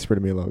when you whisper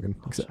to me, Logan.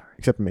 Sorry.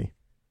 Except me.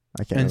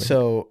 I can't. and really.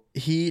 so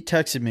he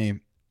texted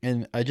me,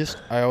 and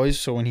I always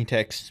so when he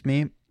texts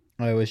me,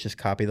 I always just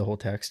copy the whole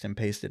text and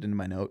paste it into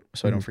my note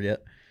so I don't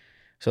forget.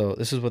 So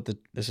this is what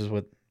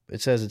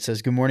it says. It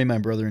says, "Good morning, my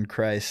brother in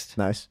Christ.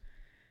 Nice.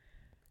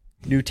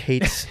 New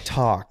Tate's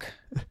talk.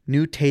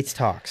 New Tate's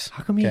talks.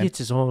 How come he Okay. gets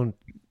his own?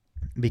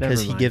 Because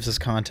Never he mind. gives us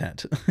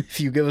content. If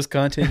you give us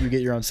content, you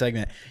get your own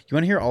segment. You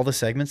want to hear all the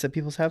segments that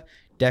people have?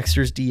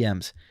 Dexter's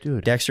DMs.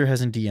 Dude. Dexter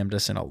hasn't DM'd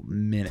us in a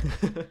minute.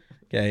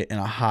 Okay, in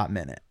a hot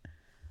minute.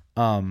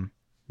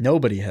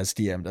 Nobody has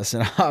DM'd us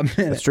in a hot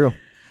minute. That's true.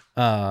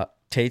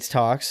 Tate's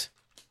talks,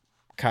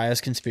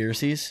 Kaya's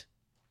conspiracies,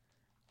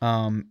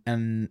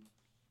 and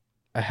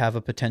I have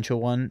a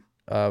potential one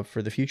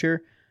for the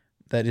future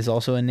that is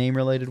also a name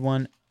related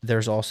one.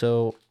 There's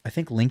also, I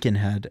think Lincoln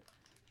had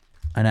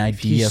an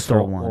idea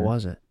for one. What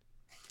was it?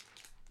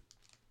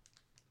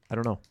 I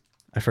don't know.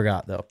 I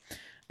forgot though.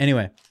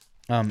 Anyway,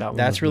 That one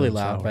that's was really really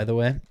loud, sour. by the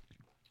way.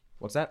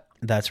 What's that?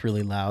 That's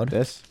really loud.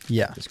 This?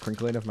 Yeah. This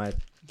crinkling of my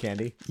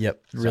candy?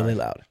 Yep. Really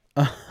loud.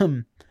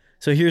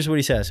 So here's what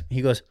he says.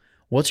 He goes,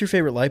 "What's your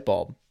favorite light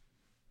bulb?"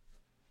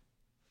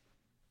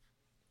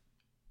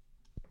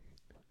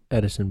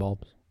 Edison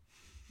bulbs.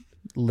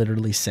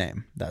 Literally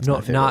same. That's No,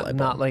 my favorite light bulb.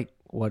 not like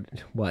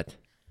what?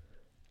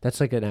 That's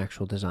like an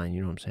actual design.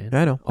 You know what I'm saying?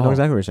 Yeah, I know. I know Oh.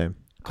 exactly what you're saying.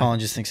 Colin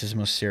just thinks it's the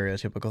most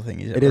stereotypical thing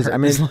he's ever It is. heard I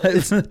in mean,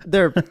 his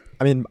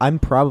life. I'm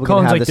probably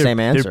going Colin's to have like the same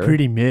answer. They're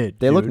pretty mid.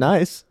 They look dude.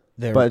 nice,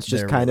 They're- but it's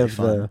just they're kind really of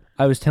fun.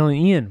 I was telling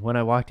Ian when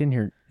I walked in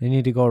here, they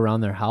need to go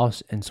around their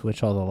house and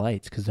switch all the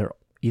lights because they're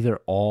either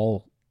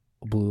all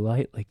blue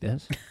light like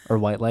this or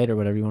white light or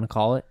whatever you want to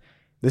call it.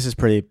 This is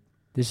pretty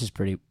This is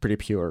pretty.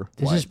 pure.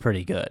 This white. is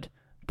pretty good.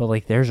 but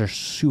like theirs are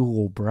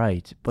so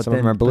bright. But Some of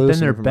then, them are blue, but then some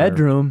their of them are-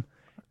 bedroom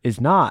is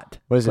not.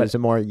 What is it? But- Is it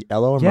more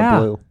yellow or Yeah. more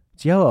blue?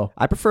 It's yellow.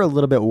 I prefer a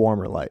little bit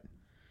warmer light.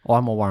 Oh,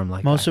 I'm a warm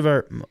like Most of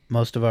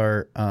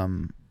our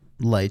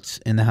lights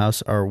in the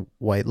house are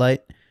white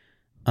light,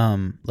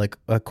 like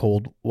a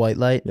cold white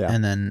light, Yeah.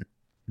 and then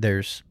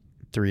there's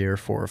 3 or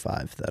 4 or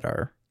 5 that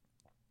are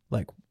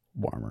like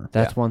warmer.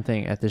 That's one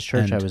thing at this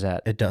church I And was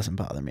at. It doesn't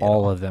bother me. at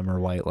All all. of them are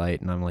white light,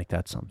 and I'm like,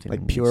 that's something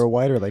Like that pure needs-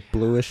 white or like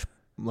bluish,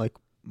 like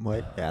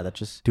white. Yeah, that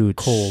just dude,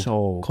 cold-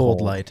 so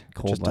cold light. it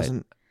cold just light.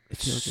 doesn't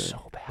It's feel good.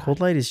 so bad. Cold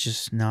light is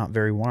just not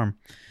very warm.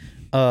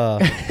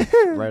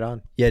 right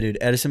on. Yeah, dude.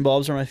 Edison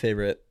bulbs are my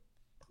favorite.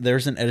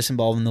 There's an Edison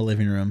bulb in the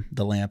living room.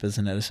 The lamp is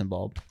an Edison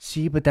bulb.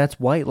 See, but that's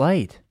white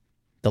light.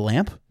 The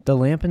lamp? The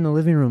lamp in the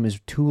living room is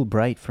too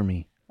bright for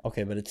me.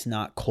 Okay, but it's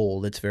not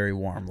cold. It's very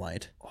warm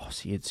light. Oh,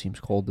 see, it seems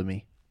cold to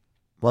me.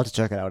 We'll have to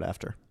check it out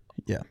after.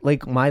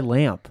 Like my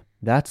lamp,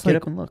 that's Get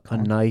like up and look. a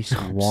Colin. nice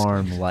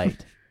warm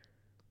light.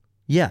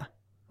 Yeah.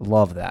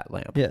 Love that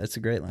lamp. Yeah, it's a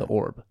great The lamp.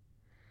 orb.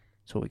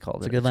 That's what we called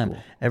It's it. a good at lamp.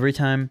 school. Every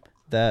time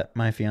that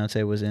my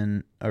fiance was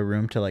in a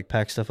room to like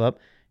pack stuff up,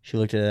 she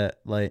looked at that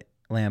light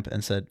lamp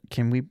and said,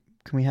 "Can we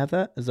have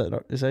that? Is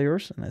that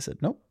yours?" And I said,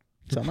 "Nope,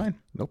 it's not mine."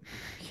 You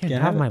can't Can't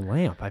have have my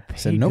lamp. I paid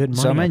said, "Nope, good it's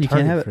money not mine. at You can't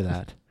Target have it." for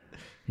that.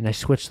 And I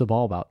switched the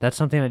bulb out. That's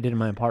something I did in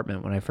my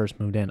apartment when I first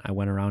moved in. I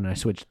went around and I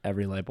switched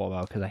every light bulb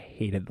out because I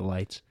hated the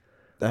lights.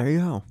 There you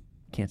go.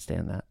 Can't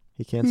stand that.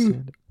 He can't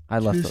stand it. I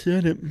left. She The,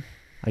 said it.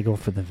 I go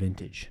for the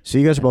vintage. So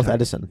you guys are both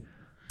Edison.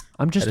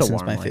 I'm just Edison's a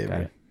warm my light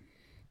favorite.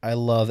 guy. I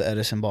love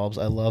Edison bulbs.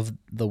 I love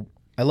the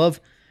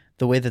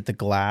way that the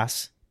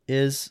glass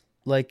is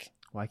like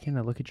Why can't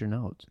I look at your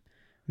notes?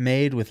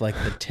 made with like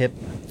the tip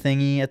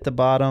thingy at the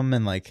bottom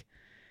and like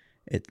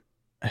it.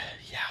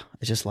 Yeah,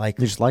 it's just like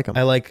You just like them.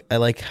 I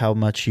like how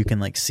much you can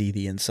like see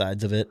the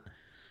insides of it.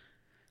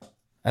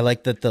 I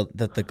like that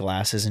the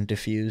glass isn't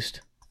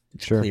diffused.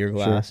 It's Sure, clear sure.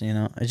 glass, you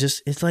know.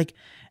 It's like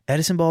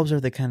Edison bulbs are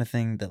the kind of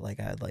thing that like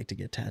I'd like to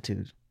get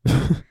tattooed.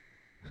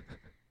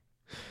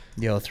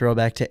 Yo,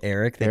 throwback to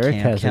Eric, the Eric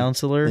camp has a-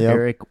 counselor. Yep.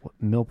 Eric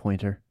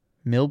Millpointer.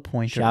 Mill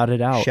Pointer. Shout it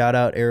out. Shout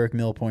out Eric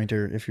Mill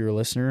Pointer if you're a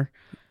listener.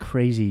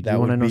 Crazy. Do That you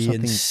want to would know be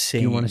something?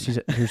 Do you want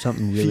insane. to hear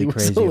something If really he was a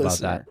crazy about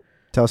listener. that?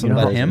 Tell us You know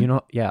about about how, him? You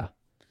know, yeah.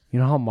 You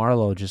know how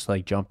Marlo just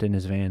like jumped in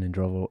his van and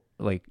drove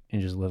like and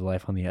just lived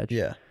life on the edge.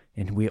 Yeah.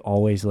 And we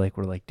always like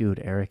were like,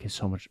 dude, Eric is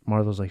so much.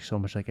 Marlo's like so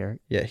much like Eric.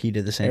 Yeah, he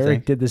did the same Eric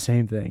thing. did the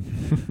same thing.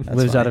 That's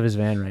Lives out funny. of his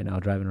van right now,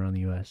 driving around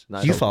the U.S.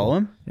 Nice. Do you So follow cool.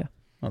 him? Yeah.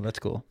 Oh, that's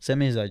cool. Send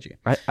me his IG.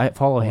 I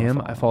follow wanna him.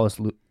 follow I him.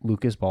 follow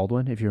Lucas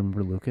Baldwin. If you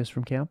remember Lucas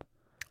from camp,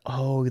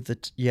 Oh,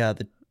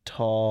 the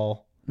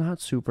tall,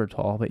 not super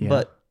tall, but yeah.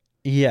 but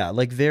yeah,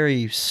 like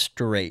very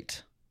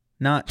straight.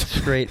 Not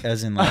straight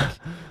as in like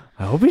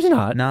I hope he's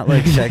not. not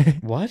like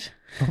what?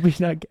 I hope he's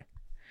not.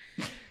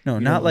 No,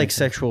 You not don't like like that.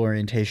 sexual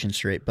orientation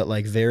straight, but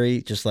like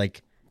very just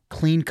like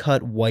clean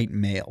cut white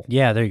male.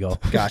 Yeah, there you go.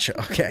 Gotcha.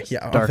 Okay.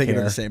 Yeah, I'm Dark thinking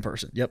of hair. the same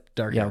person. Yep.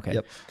 Dark Yeah, hair. okay.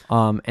 Yep.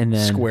 And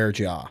then Square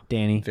jaw.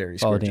 Danny. Very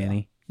follow square jaw.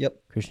 Danny Yep.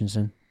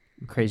 Christensen.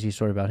 Crazy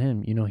story about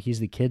him. You know,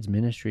 he's the kids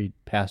ministry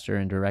pastor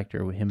and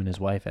director with him and his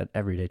wife at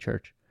Everyday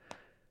Church.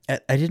 I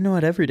didn't know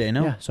it every day.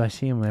 No. Yeah, so I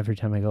see him every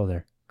time I go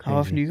there. How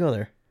often do you go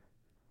there?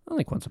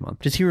 Like once a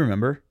month. Does he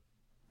remember?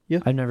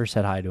 I've never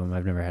said hi to him.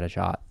 I've never had a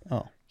shot.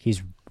 Oh. He's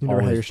You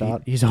never had always, your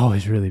shot? He's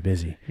always really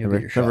busy. You'll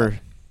get your shot. Never.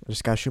 I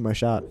just gotta shoot my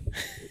shot.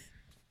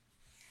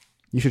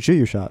 You should shoot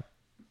your shot.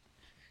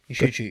 You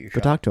should shoot your Go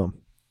shot. talk to him.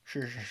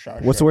 Sure.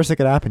 What's the worst that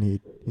could happen?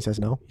 He says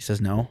no. He says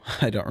no.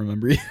 I don't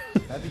remember you.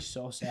 That'd be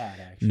so sad,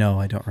 actually. No,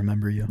 I don't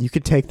remember you. You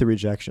could take the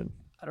rejection.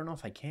 I don't know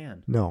if I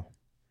can. No.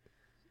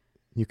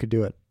 You could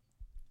do it.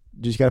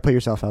 You just gotta put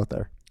yourself out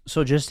there.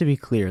 So just to be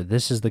clear,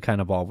 this is the kind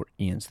of ball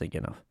Ian's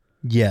thinking of.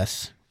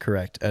 Yes,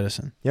 correct,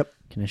 Edison.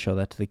 Can I show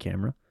that to the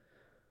camera?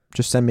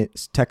 Just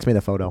text me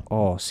the photo.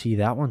 Oh, see,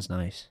 that one's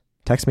nice.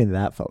 Text me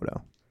that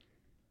photo.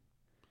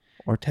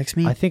 Or text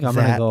me. I think I'm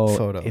gonna go.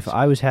 Photos. If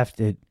I was have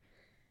to,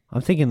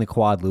 I'm thinking the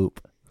quad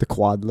loop. The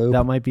quad loop.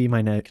 That might be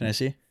my next. Can I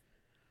see?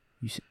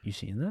 You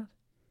seen that?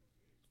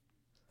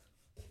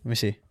 Let me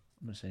see.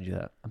 I'm gonna send you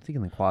that. I'm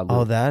thinking the quad loop.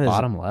 Oh, that is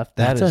bottom left.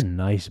 that That's is a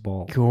nice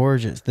ball.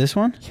 gorgeous. This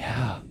one?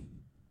 Yeah.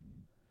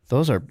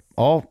 Those are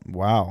all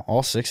wow.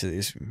 All 6 of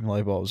these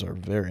light bulbs are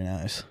very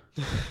nice.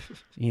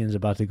 Ian's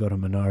about to go to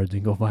Menards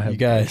and go buy a You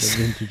guys,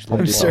 bunch of vintage I'm light I'm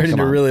bulbs. starting Come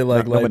to on. really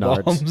like No light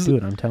Menards. bulbs.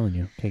 Dude, I'm telling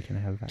you. Okay, can I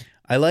have that?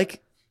 I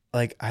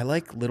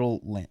like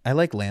little I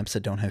like lamps that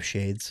don't have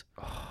shades.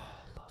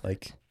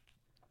 Like,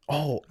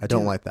 oh, I don't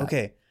dude, like that.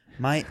 Okay,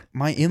 my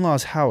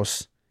in-laws'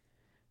 house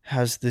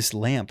has this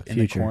lamp in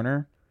Future. the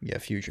corner. Yeah,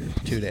 future.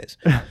 2 days.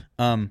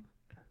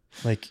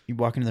 Like you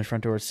walk into the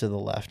front door, it's to the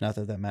left. Not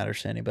that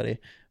matters to anybody,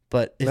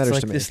 but it's Matters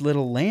like to me. this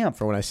little lamp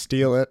For when I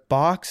steal it.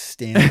 box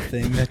stand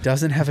thing that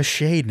doesn't have a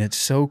shade, and it's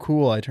so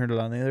cool. I turned it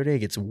on the other day. It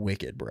gets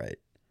wicked bright.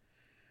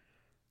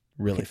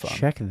 Really fun.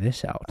 Check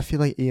this out. I feel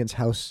like Ian's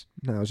house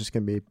now is just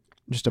gonna be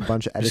just a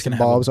bunch of Just Edison gonna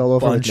have bulbs a all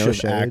over with bunch no of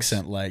shades.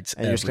 accent lights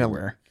And you're just gonna-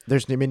 everywhere.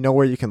 There's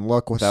nowhere you can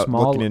look without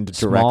looking into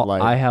direct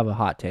light. I have a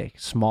hot take.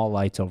 Small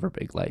lights over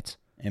big lights.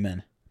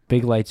 Amen.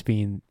 Big lights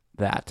being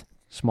that.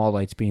 Small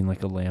lights being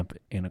like a lamp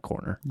in a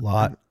corner.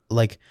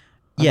 Like,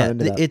 I'm yeah, not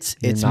into that. it's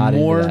You're not into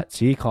more. that.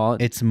 See, call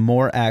it. It's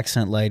more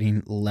accent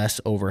lighting, less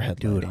overhead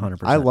Dude, lighting. 100%.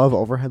 I love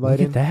overhead Look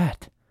lighting. at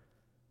that.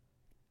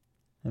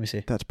 Let me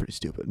see. That's pretty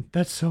stupid.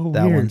 That's so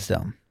That weird. one's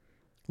dumb.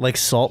 Like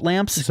salt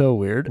lamps, So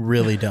weird.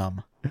 really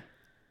dumb.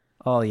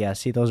 Oh, yeah.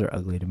 See, those are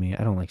ugly to me.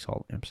 I don't like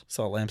salt lamps.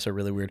 Salt lamps are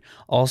really weird.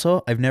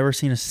 Also, I've never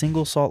seen a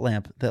single salt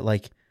lamp that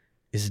like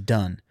is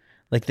done.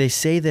 Like they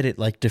say that it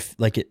like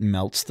it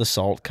melts the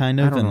salt kind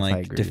I of don't and know if I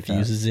like agree with that.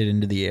 diffuses it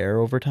into the air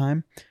over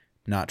time.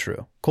 Not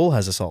true. Cole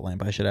has a salt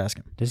lamp. I should ask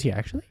him. Does he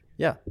actually?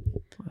 Yeah.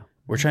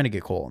 We're trying to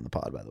get Cole on the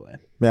pod, by the way.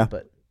 Yeah.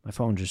 But My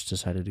phone just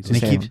decided to go. and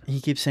Same.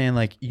 he keeps saying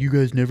like, "You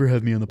guys never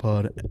have me on the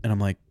pod," and I'm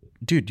like,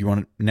 "Dude, do you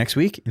want it next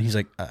week?" And he's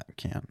like, "I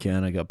can't.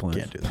 Can I got plans?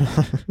 Can't do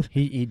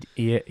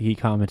that." He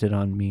commented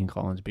on me and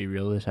Colin's Be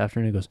Real this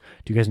afternoon. He goes,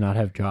 "Do you guys not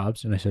have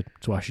jobs?" And I said,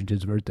 "It's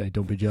Washington's birthday.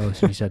 Don't be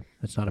jealous." And he said,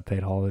 "It's not a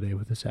paid holiday,"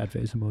 with a sad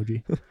face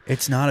emoji.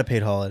 It's not a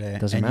paid holiday.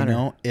 Doesn't and matter. You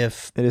know,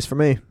 if It is for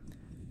me.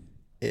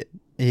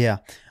 yeah.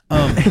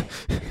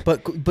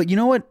 But you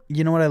know what?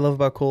 You know what I love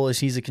about Cole is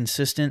he's a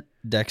consistent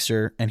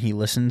Dexter, and he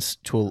listens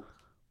to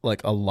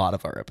a lot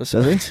of our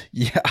episodes. Does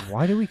Yeah,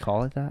 Why do we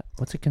call it that?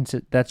 What's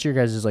it That's your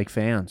guys' like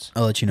fans.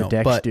 I'll let you know.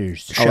 The But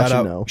Dexters. I'll let shout you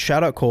out, know.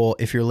 shout out Cole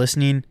if you're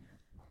listening.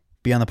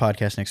 Be on the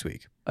podcast next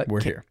week.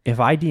 We're here. If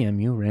I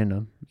DM you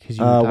random, because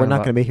We're not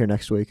going to be here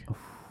next week.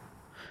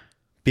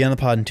 Be on the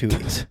pod in 2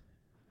 weeks.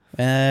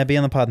 Be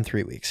on the pod in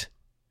 3 weeks.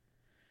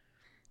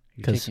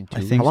 Because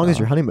I think How long is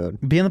your honeymoon?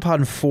 be on the pod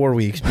in 4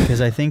 weeks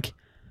because I think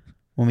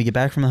when we get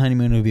back from the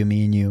honeymoon it'll be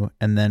me and you,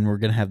 and then we're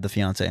gonna have the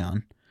fiance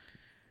on,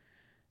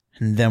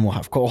 and then we'll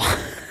have Cole.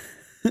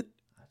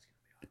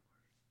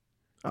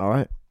 All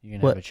right. You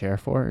gonna What? have a chair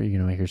for her, or are you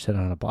gonna make her sit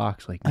on a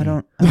box like me? I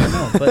don't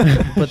know,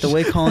 but the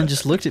way Colin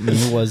just looked at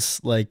me was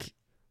like,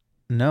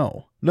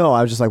 no. No,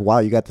 I was just like, wow,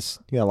 you got this.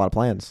 You got a lot of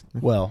plans.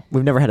 Well,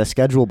 We've never had a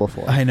schedule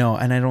before. I know,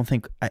 and I don't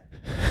think I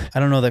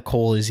don't know that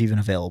Cole is even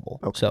available.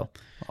 Okay. So,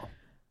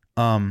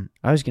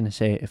 I was gonna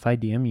say if I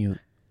DM you,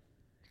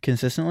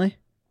 consistently,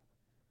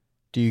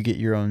 do you get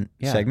your own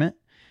Yeah. segment?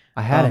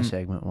 I had Um, a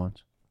segment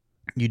once,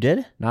 You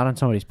did? not on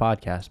somebody's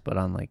podcast, but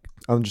on like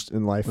I'm just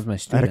in life. with my I had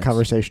a students.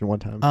 conversation one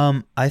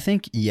time. I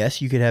think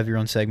yes, you could have your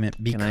own segment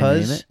Can I name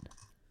because. it?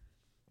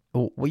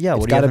 Well, yeah. It's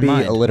What do you gotta have in be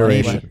mind?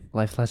 alliteration.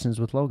 Life lessons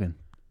with Logan.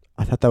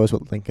 I thought that was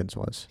what Lincoln's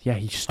was. Yeah,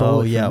 he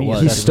stole it yeah, from it me.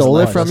 was. He That was stole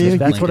it Life from Lessons you? with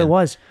That's what it Lincoln.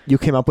 was. You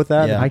came up with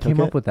that? Yeah. and I took came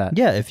it? up with that.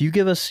 Yeah, if you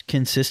give us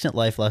consistent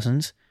life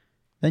lessons,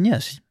 then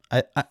yes.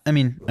 I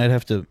mean, I'd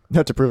have to You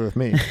have to prove it with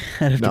me.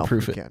 I'd have No, to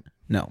proof you it. can't.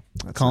 No.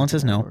 That's Colin not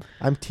says gonna no. work.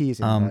 I'm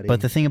teasing, buddy.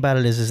 But the thing about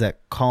it is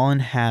that Colin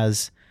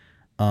has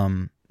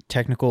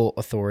technical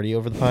authority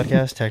over the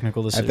podcast,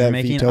 technical have that decision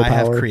making. veto I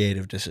have power.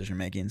 creative decision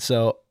making.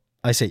 So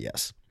I say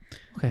yes.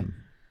 Okay.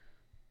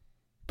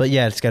 But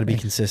yeah, it's got to be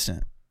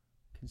consistent.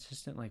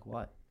 Consistent like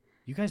what?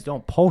 You guys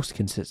don't post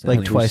consistently.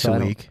 Like twice so I a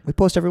don't- week. we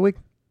post every week.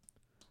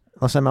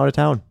 Unless I'm out of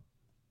town.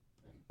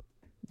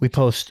 We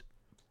post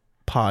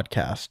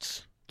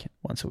podcasts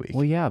once a week.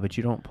 Well, yeah, but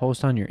you don't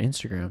post on your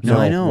Instagram. No,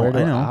 I know, where do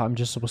I know. I'm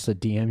just supposed to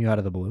DM you out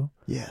of the blue.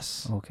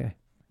 Yes. Okay.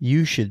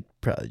 You should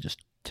probably just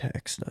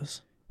text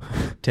us.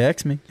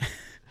 Text me.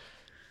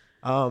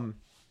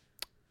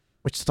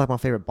 We should talk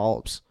about favorite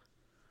bulbs.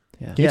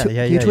 Yeah. Can you, Yeah,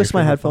 yeah, can you yeah, twist your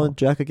my favorite headphone bulb.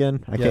 jack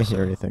again? I can't Yes.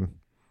 hear anything.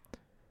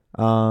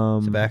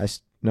 Is it back?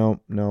 No.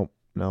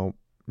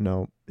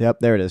 Yep,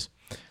 there it is.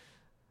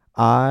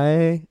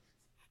 I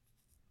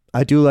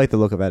do like the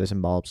look of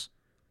Edison bulbs.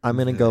 I'm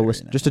gonna go with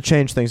Very just to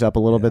change things up a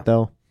little Yeah. bit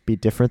though. Be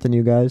different than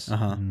you guys. Uh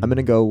huh. I'm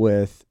gonna go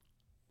with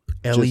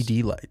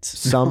LED lights.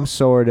 some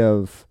sort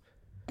of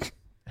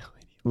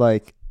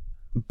like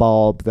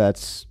bulb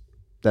that's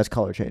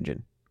color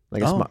changing,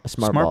 like Oh, a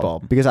smart smart bulb.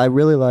 bulb. Because I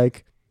really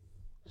like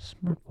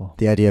Smart ball.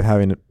 the idea of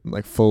having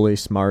like fully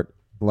smart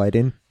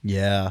lighting.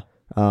 Yeah.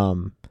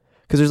 Because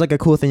there's like a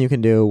cool thing you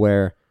can do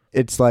where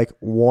it's like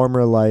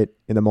warmer light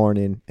in the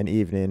morning and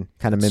evening,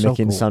 kind of That's so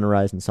mimicking cool.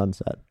 sunrise and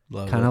sunset.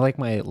 Love Kind it. of like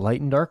my light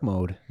and dark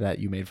mode that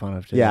you made fun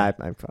of today. Yeah,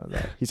 I'm proud of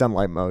that. He's on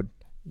light mode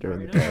during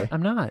the day.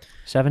 I'm not.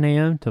 7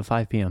 a.m. to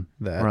 5 p.m.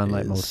 That We're on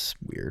light mode. is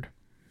weird.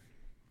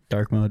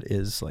 Dark mode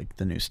is like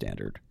the new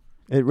standard.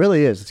 It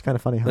really is. It's kind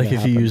of funny how Like that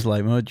if you happened. use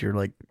light mode, you're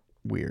like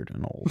weird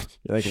and old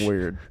You're like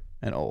weird.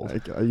 and old.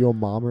 Like, are you a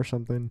mom or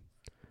something?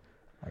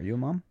 Are you a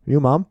mom? Are you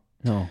a mom?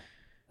 No,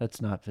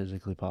 that's not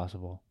physically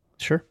possible.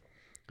 Sure.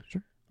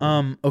 Sure.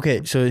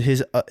 Okay. So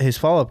his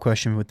follow up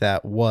question with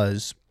that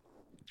was,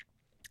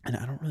 and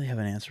I don't really have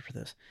an answer for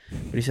this,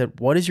 but he said,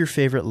 "What is your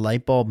favorite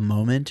light bulb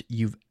moment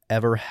you've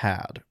ever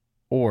had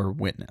or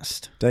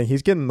witnessed?" Dang,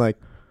 he's getting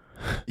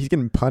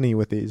punny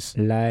with these.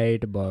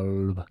 Light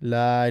bulb.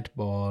 Light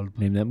bulb.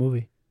 Name that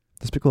movie.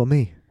 Despicable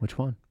Me. Which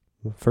one?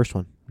 First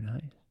one.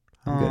 Nice.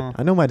 I'm Aw. good.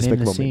 I know my Name the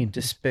Despicable Me. scene.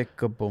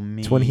 Despicable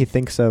Me. It's when he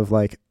thinks of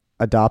like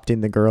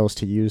adopting the girls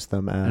to use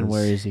them as. And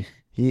where is he?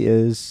 He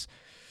is.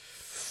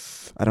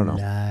 I don't know.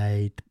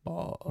 Light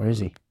bulb. Where is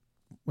he?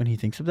 When he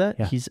thinks of that,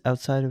 Yeah. he's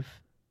outside of,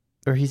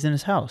 or he's in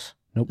his house.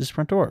 Nope. This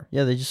front door.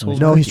 Yeah, they just sold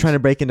No, he's cookies. trying to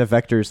break into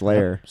Vector's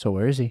lair. So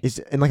where is he? He's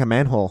in like a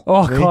manhole.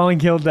 Oh, isn't he? Colin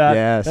killed that.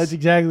 Yes. That's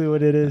exactly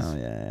what it is. Oh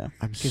yeah.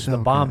 I'm Because so the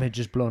bomb good. had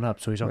just blown up,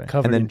 so he's all Right.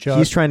 covered And then in chalk.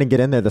 he's trying to get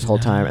in there this whole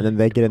time, and then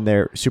they get in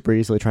there super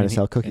easily trying to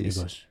sell And he cookies.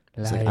 goes,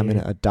 He's like, I'm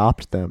gonna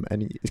adopt them,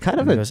 and he's kind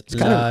of And a, he goes, it's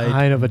kind of,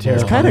 kind of a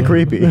terrible. kinda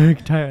creepy.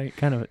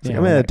 kind of. it's like, Yeah,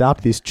 I'm gonna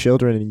adopt these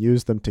children and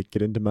use them to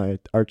get into my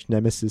arch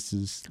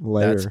nemesis's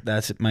lair.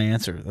 That's my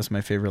answer. That's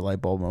my favorite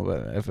light bulb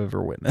moment I've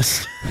ever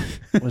witnessed.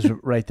 was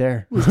right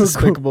there.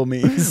 Despicable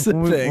Me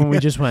when we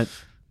just went,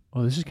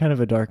 oh, this is kind of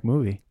a dark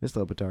movie. It's a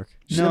little bit dark.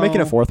 They're making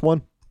a No. fourth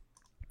one.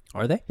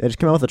 Are they? They just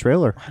came out with a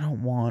trailer. I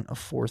don't want a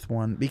fourth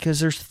one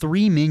because there's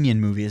 3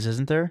 Minion movies,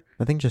 isn't there?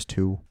 I think just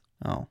 2.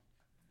 Oh,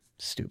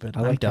 stupid. I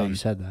I'm like how done. you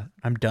said that.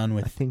 I'm done I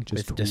with think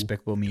just 2.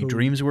 Despicable Me. Two.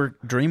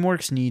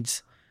 DreamWorks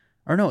needs,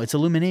 or no, it's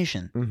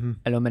Illumination. Mm-hmm.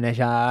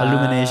 Illumination.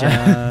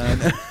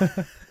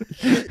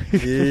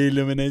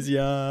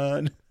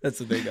 Illumination. That's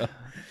what they go.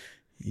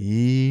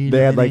 They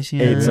had like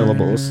 8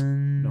 syllables.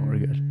 No, we're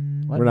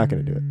good. What? We're not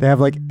gonna do it. They have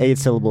like 8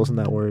 syllables in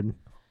that word.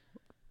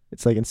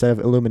 It's like instead of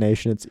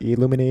illumination, it's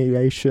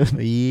illumination.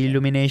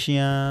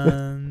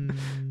 Illumination.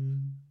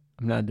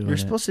 I'm not doing You're it.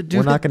 supposed to do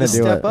We're not the gonna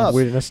do step it. up.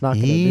 We're just not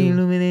gonna do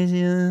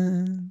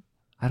Illumination.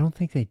 I don't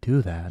think they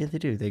do that. Yeah, they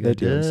do. They go They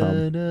do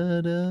some.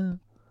 da, da,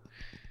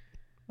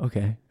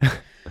 Okay.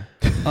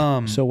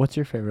 da. So what's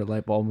your favorite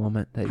light bulb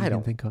moment that you I can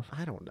don't- think of?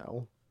 I don't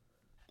know.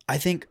 I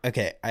think,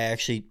 okay, I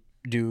actually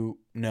do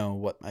know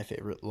what my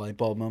favorite light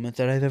bulb moment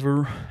that I've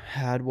ever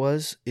had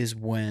is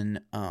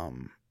when,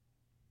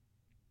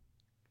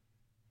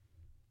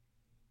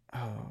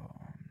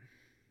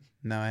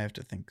 now I have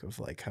to think of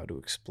like how to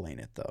explain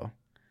it though.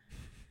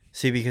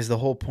 See, because the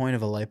whole point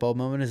of a light bulb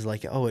moment is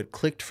like, oh, it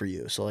clicked for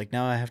you. So like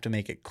now I have to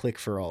make it click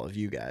for all of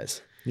you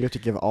guys. You have to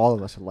give all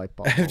of us a light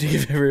bulb. I have to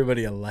moment. give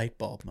everybody a light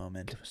bulb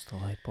moment. Give us the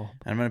light bulb.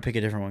 And I'm going to pick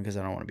a different one because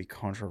I don't want to be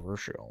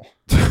controversial.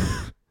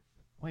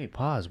 Wait,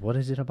 pause. What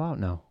is it about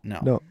now? No.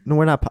 No,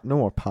 we're not. No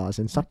more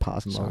pausing. Stop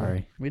pausing. Logan.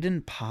 Sorry. We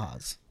didn't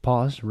pause.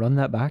 Pause. Run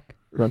that back.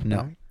 Run No.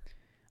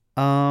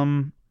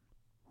 back.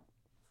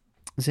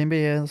 Does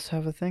anybody else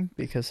have a thing?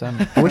 Because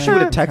I'm. I wish you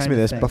would have trying texted to me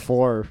this think.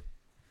 before.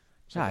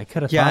 Yeah, I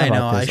could have Yeah, thought I know.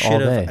 about I this all should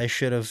day. have.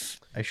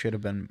 I should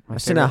have been. I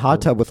was in a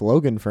hot tub with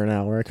Logan for an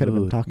hour. I could have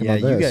been Dude. talking Yeah,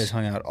 about you this. guys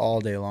hung out all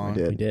day long.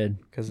 We We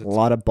did. Because A it's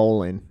lot of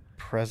bowling.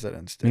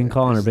 President's Day. Me and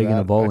Colin are Is big into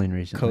that bowling a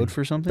recently. Code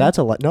for something? That's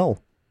a no.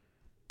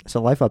 It's a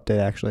life update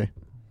actually.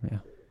 Yeah.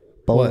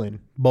 Bowling.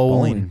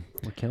 bowling.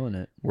 We're killing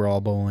it. We're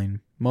all bowling.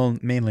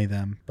 Mainly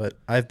them, but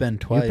I've been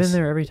twice. You've been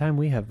there every time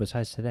we have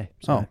besides today.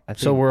 Oh, I think,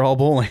 so we're all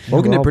bowling.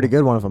 Logan we're did all pretty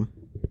good. One of them.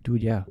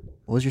 Dude, yeah.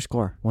 What was your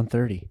score?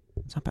 130.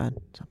 It's not bad.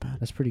 It's not bad.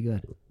 That's pretty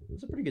good.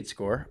 It's a pretty good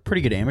score.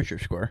 Pretty good amateur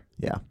score.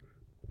 Yeah.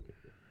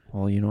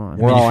 Well, you know, I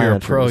We're mean, all if you're a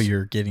amateurs. pro,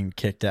 you're getting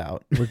kicked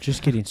out. we're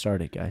just getting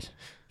started, guys.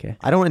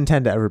 I don't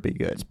intend to ever be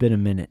good. It's been a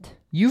minute.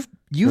 You've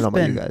I don't know about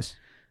been you guys.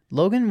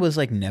 Logan was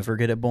like never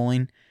good at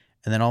bowling,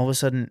 and then all of a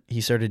sudden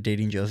he started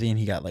dating Josie, and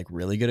he got like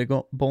really good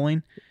at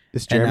bowling.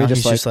 Is And Jeremy now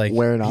just, he's like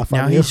wearing off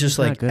now on you? he's just He's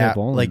not like good at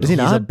bowling, like though. Is he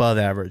he's not? above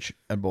average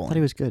at I bowling. thought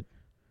he was good.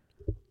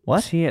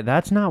 What? See,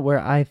 that's not where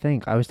I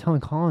think. I was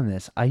telling Colin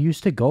this. I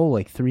used to go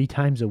like 3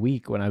 times a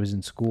week when I was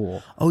in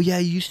school. Oh yeah,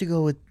 you used to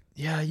go with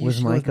you With used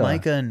to go with Micah.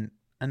 Micah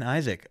and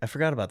Isaac. I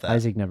forgot about that.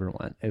 Isaac never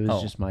went. It was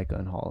Oh. just Micah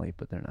and Holly,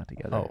 but they're not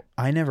together. Oh,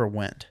 I never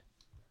went.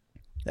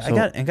 I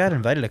So- got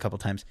invited a couple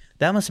times.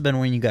 That must have been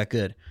when you got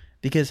good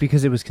because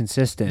Because it was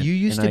consistent. you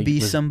used and to I be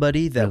was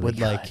somebody that really would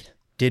like good.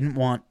 didn't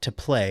want to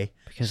play,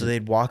 Because so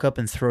they'd walk up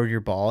and throw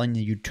your ball, and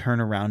you'd turn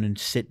around and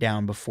sit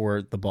down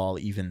before the ball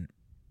even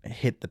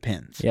hit the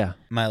pins. Yeah.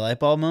 My light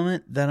bulb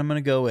moment that I'm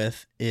gonna go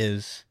with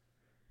is,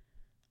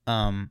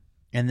 and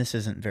this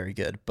isn't very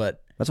good,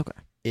 but That's okay.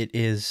 it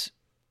is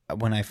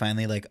when I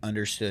finally like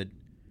understood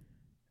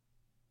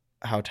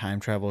how time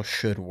travel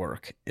should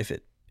work if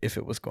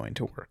it was going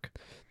to work.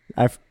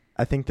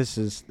 I think this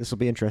will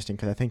be interesting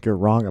because I think you're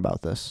wrong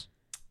about this.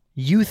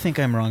 You think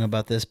I'm wrong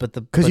about this, but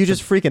Because you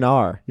just freaking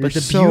are. You're But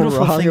the so beautiful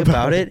wrong thing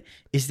about it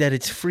is that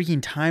it's freaking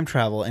time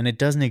travel and it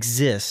doesn't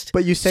exist.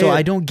 But you say so it-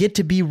 I don't get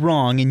to be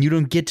wrong and you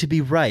don't get to be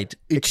right.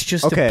 It's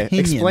just okay.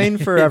 opinion. Explain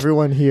for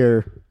everyone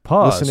here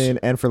Pause. listening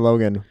and for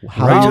Logan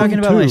how Are you you talking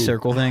about my two.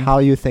 circle thing? how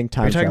you think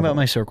time Are you talking travel. about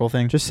my circle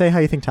thing? Just say how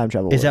you think time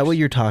travel. Is that works. what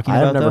you're talking I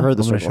about? have never though? heard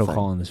the I'm going to circle show thing.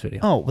 Colin this video.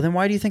 Oh, well then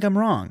why do you think I'm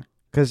wrong?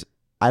 Because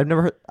I've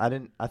never heard.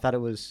 I thought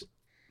it was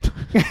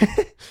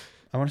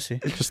I want to see.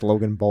 just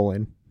Logan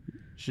bowling.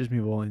 It's just me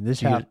bowling. This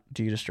Do you, hap-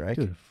 do you get a strike?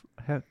 Dude,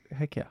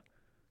 heck yeah.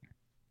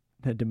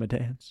 I did my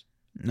dance.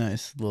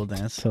 Nice little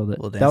dance. Killed it.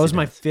 Little That dancey was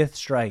my dance. 5th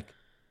strike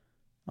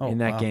Oh, in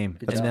that wow. game.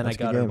 Good And job. then I That's a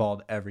good gutter game.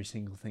 balled every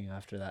single thing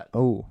after that.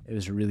 Oh, It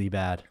was really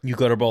bad. You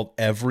gutter balled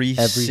every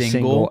Every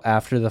single.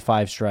 after the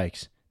 5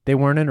 strikes. They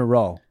weren't in a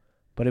row,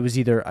 but it was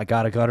either I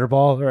got a gutter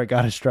ball or I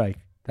got a strike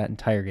that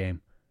entire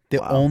game. The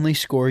Wow. only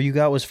score you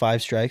got was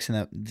 5 strikes, and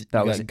that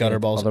That you was got gutter it.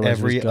 balls Otherwise, it was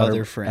every gutter-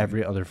 other frame.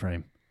 Every other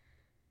frame.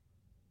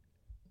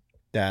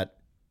 That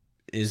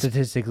is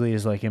Statistically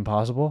is like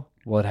impossible.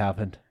 What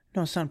happened?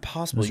 no, it's not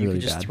possible. was You really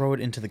could just bad. throw it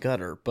into the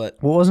gutter, but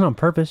Well, it wasn't on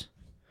purpose.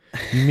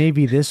 You may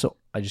be this.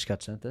 I just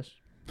got sent this.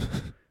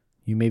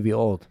 You may be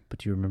old, but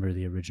do you remember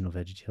the original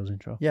VeggieTales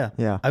intro? Yeah.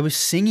 Yeah. I was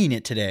singing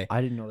it today.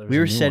 I didn't know there was We a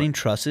were new setting one.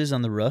 trusses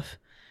on the roof,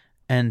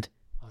 and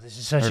Oh, this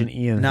is such or an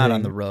Ian not thing.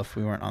 on the roof.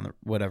 We weren't on the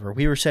whatever.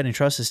 We were setting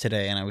trusses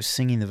today, and I was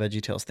singing the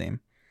VeggieTales theme.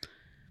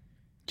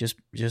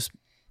 Just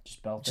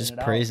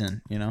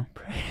praising, you know.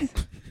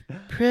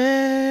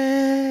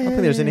 I don't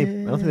think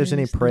there's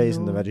any praise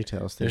in the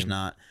VeggieTales thing. There's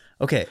not.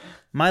 Okay,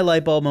 my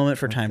light bulb moment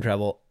for time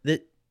travel.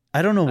 That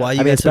I don't know why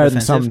you I mean, get it's so better than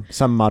defensive,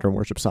 some modern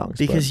worship songs.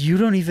 because you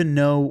don't even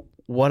know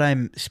what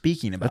I'm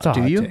speaking about. That's a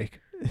Do hot you? take.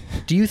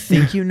 Do you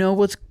think you know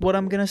what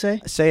I'm gonna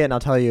say? say it and I'll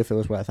tell you if it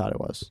was what I thought it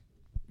was.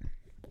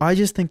 I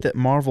just think that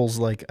Marvel's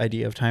like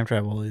idea of time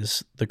travel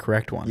is the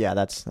correct one. Yeah,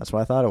 that's what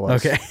I thought it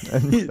was. Okay.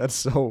 And that's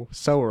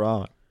so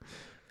wrong.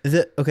 Is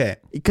it okay?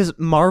 Because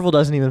Marvel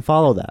doesn't even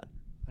follow that.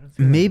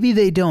 Maybe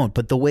they don't,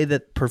 but the way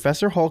that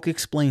Professor Hulk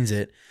explains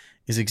it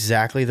is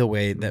exactly the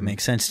way that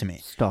makes sense to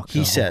me.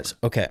 He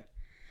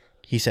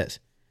says,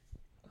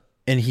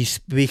 and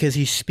because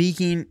he's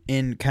speaking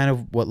in kind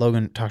of what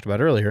Logan talked about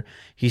earlier,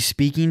 he's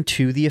speaking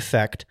to the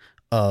effect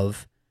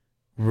of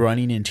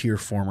running into your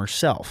former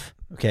self.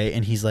 Okay.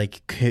 And he's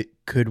like,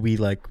 could we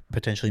like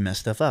potentially mess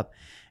stuff up?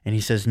 And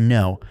he says,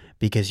 no,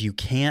 because you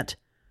can't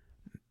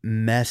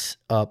mess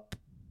up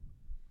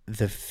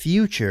the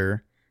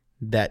future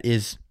that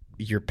is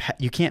you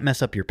can't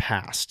mess up your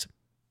past,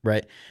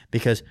 right?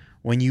 Because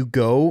when you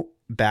go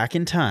back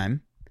in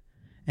time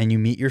and you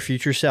meet your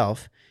future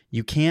self,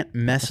 you can't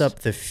mess up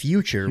the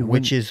future,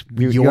 which is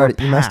your past.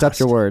 You messed up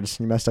your words.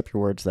 You messed up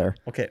your words there.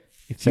 Okay.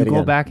 If you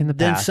go back in the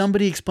Then past,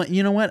 somebody explain.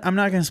 You know what? I'm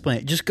not going to explain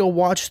it. Just go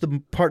watch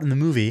the part in the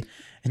movie,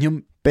 and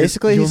you'll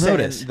Basically, you'll he's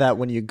notice saying that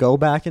when you go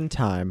back in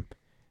time,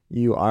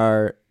 you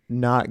are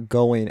not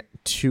going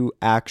to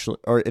actually,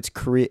 or it's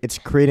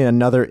creating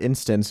another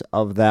instance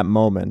of that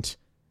moment.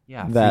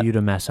 yeah, that for you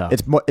to mess up.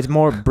 It's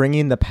more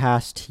bringing the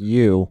past to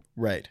you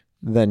right.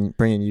 than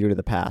bringing you to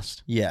the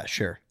past. Yeah,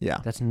 sure. Yeah.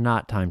 That's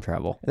not time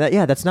travel.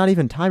 That's not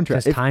even time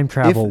travel. Because time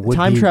travel would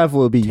time be travel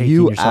would be taking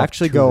you yourself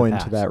actually to the going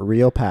past. to that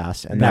real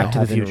past and Back not to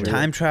the having future.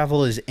 Time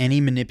travel is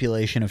any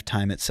manipulation of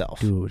time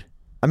itself. Dude.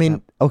 I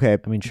mean, okay.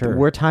 I mean, sure.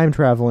 We're time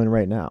traveling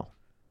right now.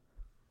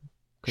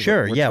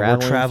 Sure. We're yeah, we're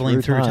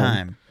traveling through time.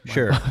 time.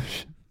 Sure.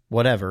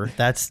 Whatever.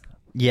 That's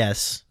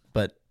yes,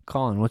 but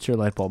Colin, what's your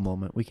light bulb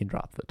moment? We can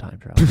drop the time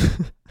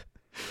travel.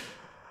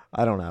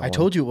 I don't know. I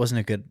told you it wasn't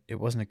a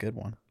good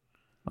one.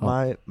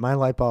 My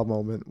light bulb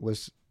moment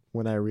was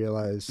when I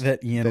realized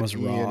That Ian was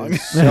wrong.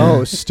 is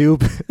so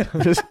stupid.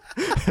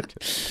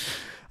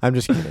 I'm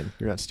just kidding.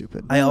 You're not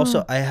stupid.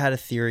 I had a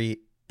theory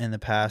in the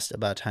past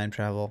about time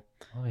travel,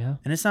 Oh yeah.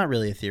 and it's not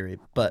really a theory,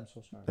 but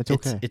It's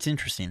okay. it's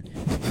interesting.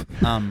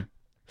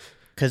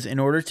 Because in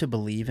order to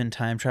believe in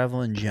time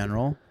travel in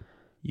general,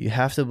 you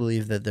have to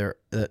believe that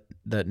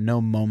that no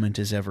moment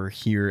is ever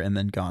here and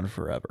then gone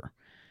forever.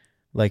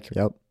 Like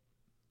Yep.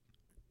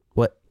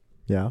 what?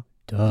 Yeah.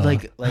 Duh.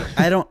 Like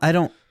I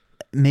don't.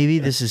 Maybe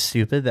this is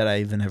stupid that I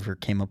even ever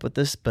came up with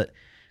this, but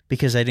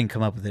because I didn't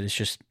come up with it, it's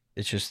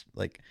just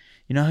like,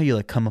 you know how you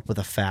like come up with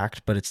a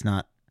fact, but it's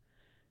not.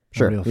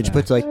 Sure. real You just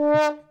fact. put like.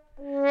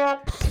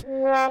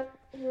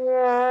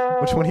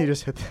 Which one you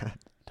just hit that?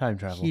 time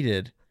travel. He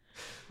did,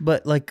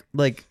 but like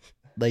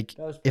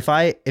if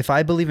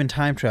I believe in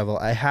time travel,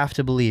 I have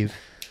to believe,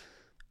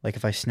 like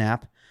if I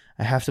snap,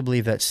 I have to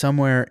believe that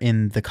somewhere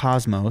in the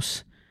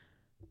cosmos,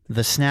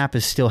 the snap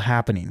is still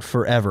happening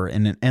forever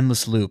in an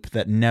endless loop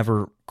that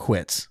never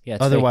quits. Yeah,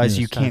 it's fake Otherwise, news.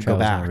 you Time can't go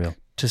travel's not back real.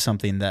 to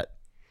something that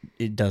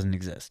it doesn't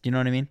exist. You know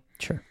what I mean?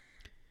 Sure.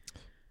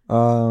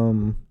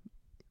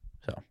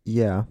 So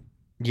Yeah.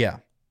 yeah,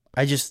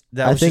 just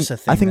a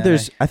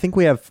thing. I think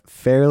we have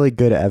fairly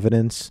good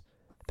evidence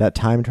that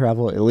time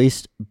travel, at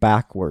least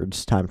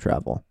backwards time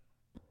travel,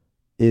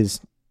 is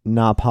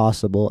not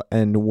possible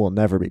and will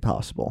never be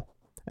possible.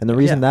 And the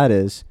reason that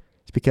is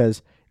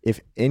because if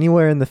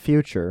anywhere in the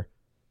future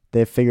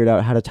they've figured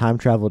out how to time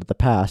travel to the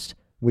past,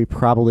 we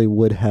probably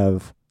would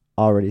have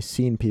already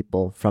seen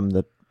people from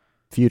the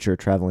future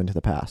traveling to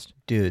the past.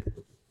 Dude,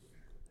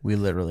 we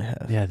literally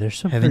have. Yeah, there's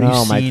some. Haven't pretty- you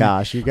Oh my seen-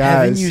 gosh, you guys!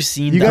 haven't you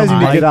seen You the guys need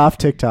to Mike- get off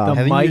TikTok. the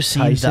Haven't you Mike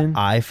seen Tyson the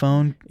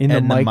iPhone in the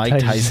and Mike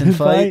Tyson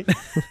fight?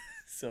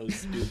 So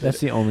stupid. That's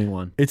the only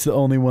one. It's the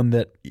only one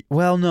that.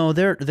 Well, no,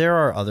 there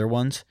are other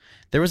ones.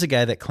 There was a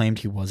guy that claimed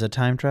he was a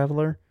time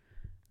traveler,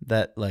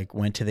 that like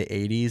went to the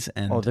 80s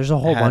and. Oh, there's a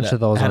whole bunch of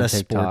those had on a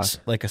TikTok.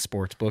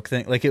 sports book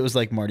thing. Like it was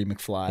like Marty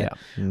McFly. Yeah,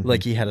 Mhm.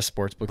 Like he had a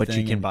sports book but thing.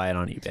 you can and- buy it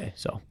on eBay.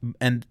 So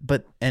and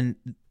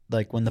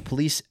like when the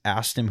police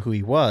asked him who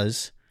he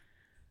was,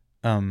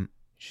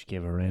 just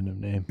give a random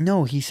name.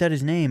 no, he said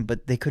his name,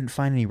 but they couldn't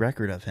find any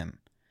record of him.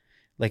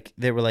 Like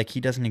they were like, he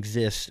doesn't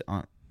exist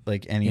on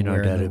like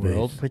anywhere in the database.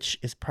 world, which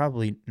is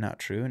probably not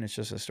true, and it's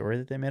just a story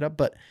that they made up.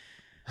 But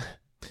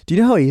Do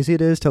you know how easy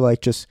it is to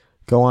like just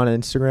go on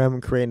Instagram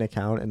and create an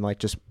account and like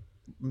just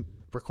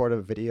record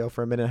a video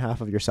for a minute and a half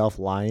of yourself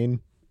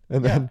lying,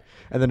 and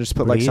then just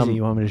put like Breezy, some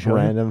you want me to show you?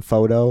 random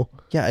photo?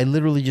 yeah, I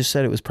literally just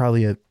said it was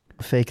probably a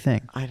fake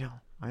thing. I know.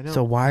 I know.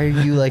 So why are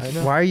you like?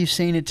 Why are you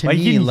saying it to Like,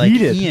 me? you Like,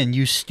 need it. Ian,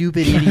 you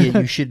stupid idiot!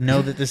 You should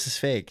know that this is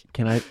fake.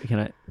 Can I?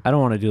 I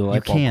don't want to do the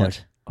light bulb can't.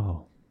 question.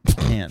 Oh, You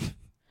can't.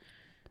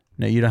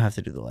 No, you don't have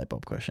to do the light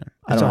bulb question.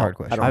 I It's a don't hard know.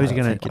 question. I I was know,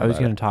 gonna thinking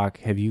about it. talk.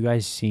 Have you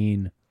guys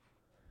seen?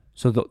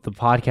 So the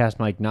podcast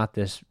mic, not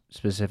this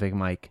specific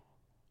mic.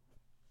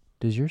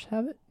 Does yours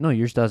have it? No,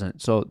 yours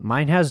doesn't. So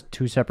mine has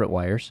 2 separate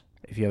wires.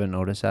 If you haven't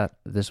noticed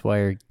this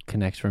wire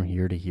connects from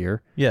here to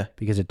here Yeah.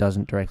 because it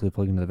doesn't directly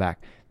plug into the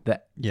back. The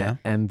Yeah.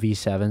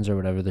 MV7s or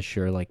whatever, the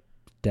Shure like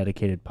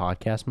dedicated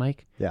podcast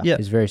mic Yeah. Yeah.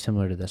 is very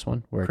similar to this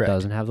one where Correct. it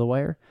doesn't have the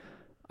wire.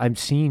 I'm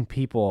seeing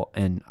people,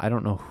 and I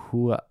don't know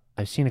who.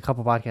 I've seen a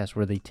couple podcasts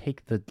where they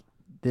take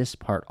this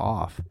part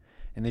off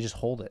and they just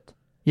hold it.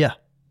 Yeah.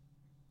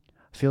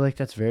 I feel like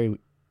that's very.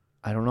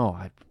 I don't know.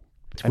 I've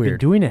been weird.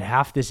 doing it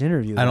half this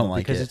interview. I don't though,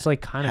 like because it. it's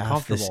like kind of Half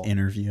comfortable. this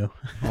interview.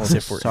 Oh, As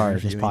if we're sorry,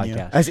 this interviewing you.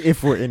 podcast. As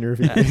if we're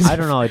interviewing. I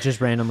don't know. It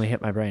just randomly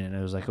hit my brain, and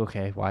I was like,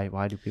 okay,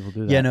 why do people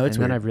do that? Yeah, no, it's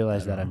and then weird. I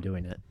realized I don't that I'm know.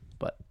 doing it,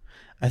 but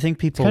I think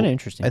people. kind of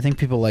interesting. I think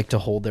people like to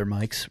hold their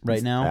mics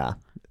right now Yeah.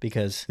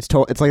 because It's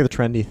like the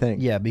trendy thing.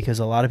 because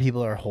a lot of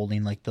people are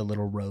holding like the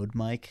little Rode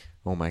mic,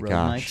 Oh my Rode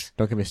gosh. mics.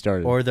 Don't get me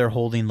started. or they're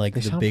holding like They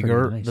the sound pretty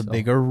bigger nice, the though.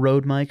 bigger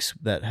Rode mics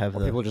that have Or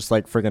the. people just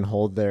like friggin'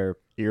 hold their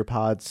ear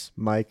pods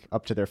mic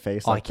up to their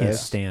face I like can't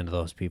this stand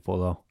those people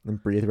though.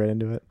 and breathe right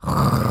into it.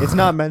 It's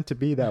not meant to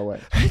be that way.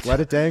 Let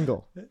it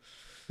dangle.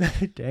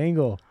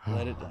 Dangle.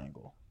 Let it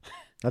dangle.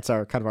 That's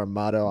our kind of our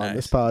motto on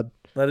this Nice. pod.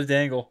 Let it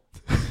dangle.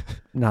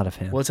 Not a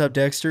fan. What's up,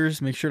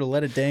 Dexters? Make sure to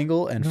let it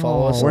dangle and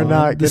follow us. No. We're on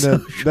not the gonna.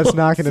 socials. That's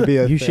not gonna be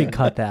a. You thing. should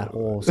cut that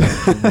whole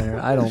section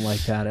there. I don't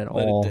like that at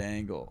Let all. it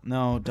dangle.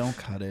 No, don't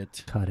cut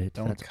it. Cut it.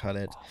 Don't That's- cut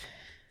it.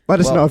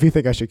 Let us Well- know if you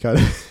think I should cut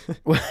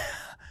it.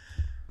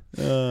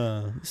 This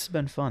has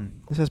been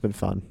fun. This has been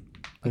fun.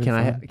 Can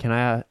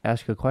I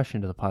ask a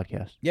question to the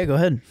podcast Yeah, go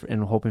ahead.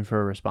 and hoping for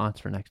a response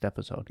for next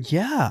episode?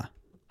 Yeah,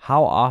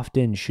 How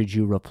often should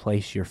you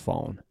replace your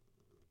phone?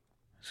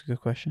 that's a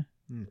good question.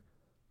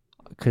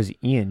 Because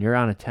Ian, you're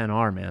on a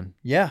 10R, man.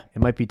 Yeah,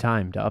 It might be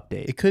time to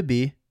update. it could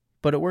be,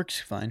 but it works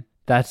fine.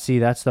 That's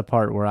the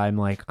part where I'm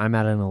like, I'm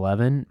at an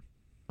 11.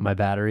 My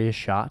battery is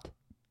shot.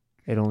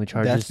 It only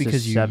charges. That's to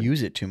because you 7.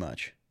 use it too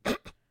much.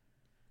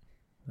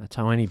 That's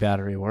how any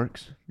battery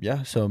works.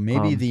 Yeah, so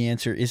maybe Um, the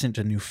answer isn't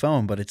a new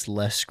phone, but it's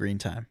less screen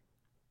time.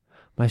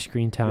 My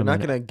screen time. You're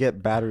not in- gonna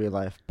get battery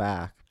life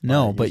back.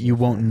 No, by but using you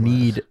the won't phone less.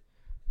 need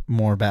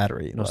more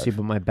battery. No, life. see,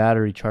 but my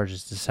battery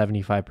charges to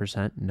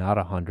 75%, not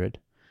 100.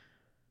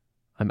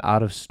 I'm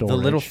out of storage. The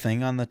little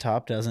thing on the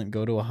top doesn't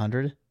go to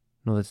 100.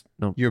 No, that's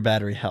no. Your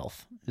battery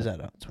health is at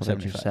That's what I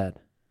just 75. said.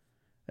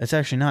 It's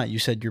actually not. You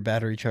said your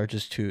battery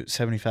charges to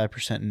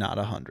 75%, not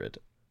 100.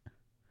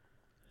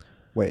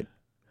 Wait.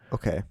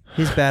 Okay.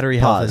 His battery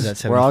health is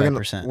Pause. at We're all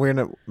 75%. We're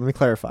gonna. Let me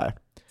clarify.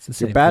 It's the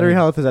Your same battery thing.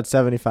 health is at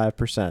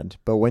 75%,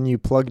 but when you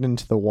plug it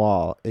into the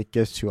wall, it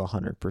gets to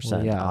 100%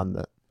 Well, yeah. on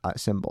the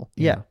symbol.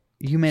 Yeah.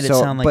 You made it So,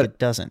 sound like but- it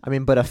doesn't. I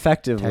mean, but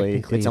effectively,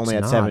 Technically, it's only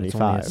it's at not. It's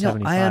only at 75. No, I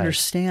 75.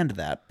 understand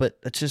that, but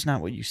that's just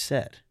not what you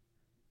said.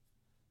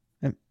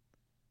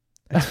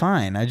 It's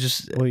fine. I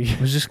just Well, you-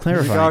 was just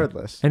clarifying.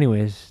 Regardless,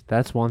 Anyways,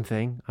 that's one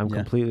thing. I'm Yeah.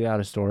 completely out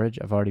of storage.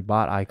 I've already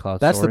bought iCloud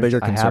that's the storage. bigger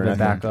I have concern. it I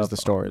back think, is up. the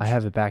storage. I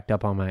have it backed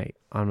up on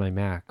my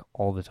Mac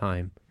all the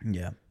time.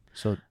 Yeah.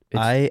 So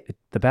the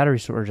battery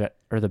storage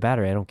or the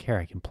battery, I don't care.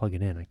 I can plug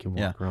it in. I can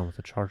walk around with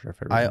a charger if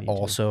I really I need to.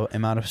 also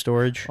am out of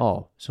storage.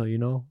 Oh, so pick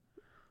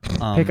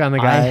on the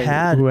I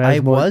guy who has I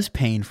more- was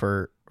paying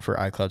for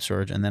iCloud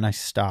storage, and then I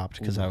stopped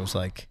because I was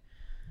like,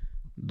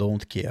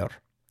 don't care.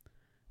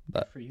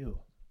 But for you.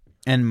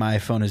 and my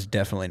phone is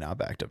definitely not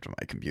backed up to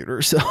my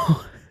computer, so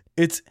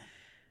it's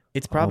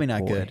probably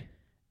not boy. good.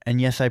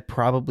 And yes, I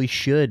probably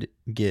should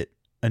get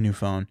a new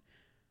phone.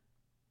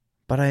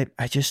 But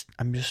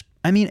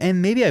I mean,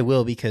 and maybe I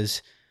will,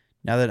 because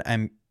now that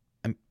I'm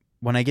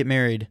when I get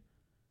married,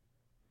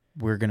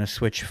 we're gonna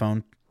switch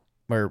phone,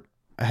 or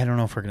I don't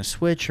know if we're gonna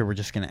switch or we're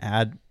just gonna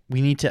add.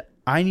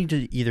 I need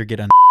to either get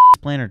on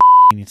plan or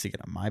needs to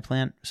get on my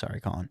plan. Sorry,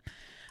 Colin.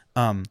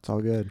 It's all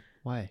good.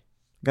 Why?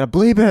 Gotta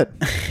bleep it.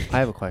 I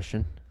have a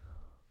question.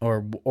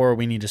 Or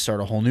we need to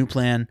start a whole new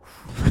plan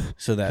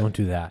so that Don't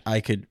do that.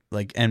 I could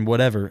and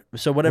whatever.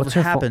 So whatever What's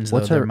her happens,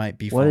 what's though, her, there might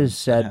be. What phones is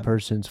said that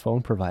person's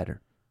phone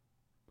provider?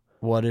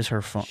 What is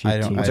her phone? She I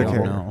don't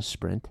T-Mobile, know.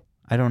 Sprint.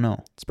 I don't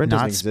know. Sprint Not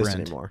doesn't exist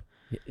Sprint. anymore.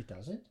 It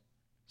doesn't.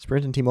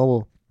 Sprint and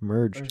T-Mobile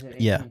merged.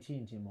 Yeah. AT&T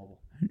and T-Mobile?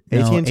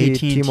 No, AT&T,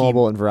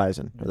 T-Mobile, and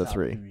Verizon are the Top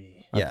three.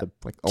 Yeah. Are the,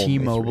 like, only three.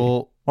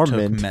 T-Mobile Or took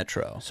Mint.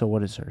 Metro. So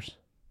what is hers?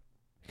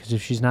 Because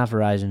if she's not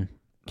Verizon,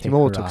 kick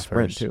T-Mobile her took off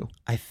Sprint hers. too.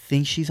 I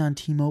think she's on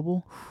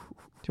T-Mobile,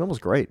 T-Mobile's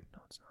great.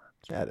 No, it's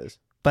not. Yeah, it is.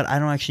 but I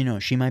don't actually know.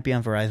 She might be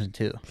on Verizon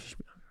too.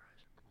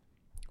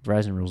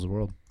 Verizon rules the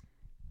world.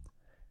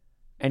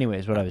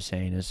 Anyways, what I was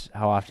saying is,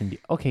 how often do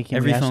you, can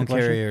Every we ask phone the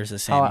question? carrier is the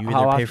same. How- You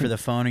how either pay for often- the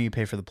phone or you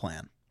pay for the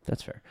plan.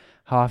 That's fair.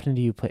 How often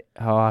do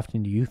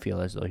you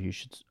feel as though you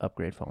should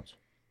upgrade phones?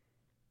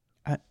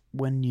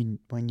 When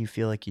you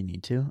feel like you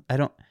need to. I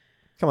don't.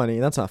 Come on,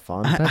 Ian, that's not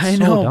fun. That's I so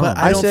know, dumb. but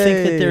I don't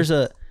think that there's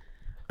a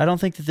I don't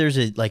think that there's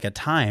a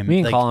time. Me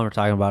and like, Colin were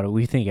talking about it.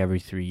 We think every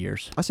 3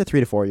 years. I say 3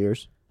 to 4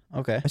 years.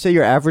 Okay. I say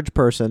your average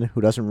person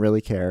who doesn't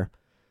really care,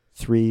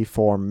 3,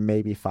 4,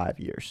 maybe 5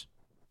 years.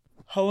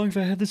 How long have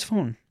I had this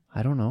phone?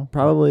 I don't know.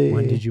 Probably.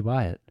 When did you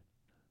buy it?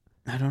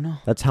 I don't know.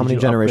 That's how Did many you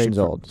upgrade generations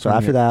from- old. So from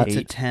after your that, It's a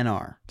 8?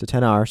 10R. to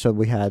 10R. So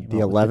we had Came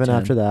the out with the 11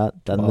 after 10,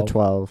 that, then the 12.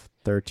 12,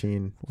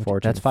 13,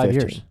 14, That's 5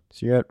 15. years.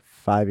 So you're at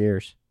 5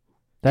 years.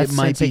 That's it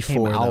might since be it came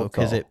 4 though, out,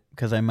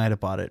 because I might have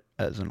bought it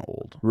as an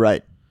old.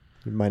 Right.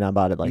 You might not have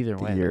bought it like Either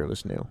the way, year though. it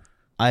was new.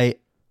 I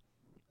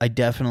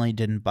definitely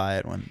didn't buy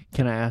it when.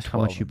 Can I ask how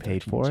 12 much you and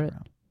paid 13 for was it?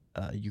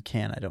 around. You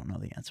can. I don't know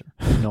the answer.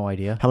 No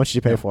idea. How much did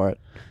you pay No. for it?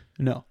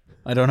 No,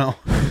 I don't know.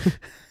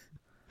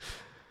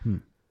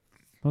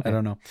 Okay. I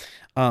don't know.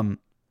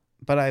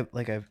 But I've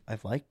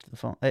liked the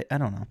phone. I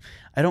don't know.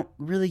 I don't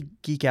really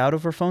geek out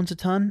over phones a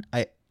ton.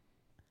 I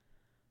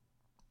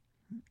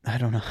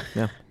don't know.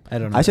 Yeah. I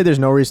don't know. I say there's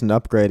no reason to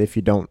upgrade if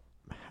you don't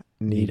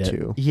need Need it.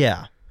 to.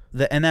 Yeah.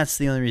 And that's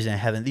the only reason I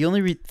haven't. The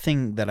only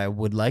thing that I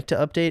would like to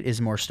update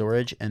is more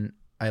storage, and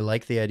I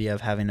like the idea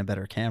of having a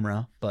better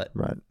camera, but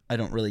Right. I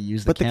don't really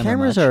use But the camera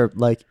cameras much. are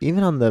like,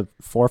 even on the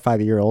 4 or 5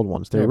 year old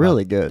ones, they're They're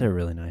really good. They're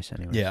really nice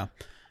anyway. Yeah.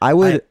 I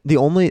would,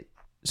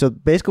 so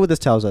basically what this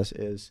tells us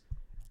is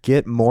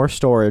get more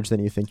storage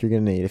than you think you're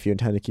going to need if you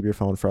intend to keep your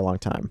phone for a long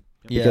time.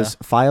 Yeah. Because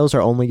files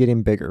are only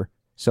getting bigger.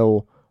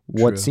 So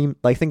what True. seemed,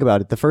 like, think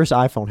about it. The first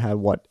iPhone had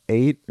what,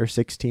 8 or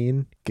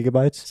 16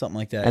 gigabytes? Something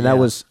like that. And yeah. that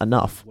was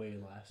enough. Way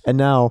less. And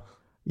now,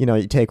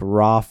 you take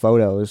raw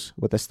photos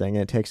with this thing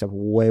and it takes up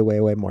way, way,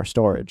 way more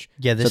storage.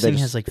 Yeah, this so they thing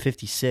just- has like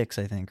 56,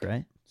 I think,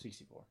 right?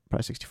 64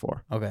 Probably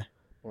 64. Okay.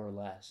 or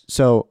less.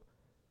 So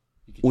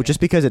just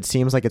because it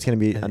seems like it's going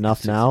to be I think enough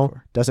it's now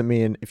 64. doesn't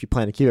mean if you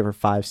plan to keep it for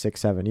 5, 6,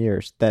 7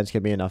 years, then it's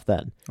going to be enough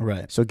then.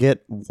 Right. So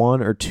get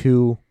 1 or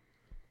 2,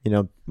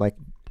 like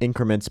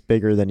increments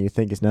bigger than you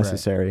think is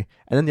necessary.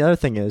 And then the other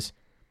thing is,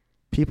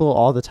 people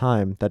all the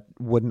time that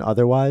wouldn't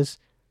otherwise,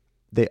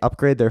 they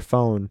upgrade their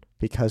phone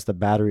because the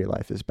battery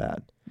life is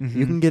bad.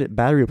 You can get it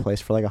battery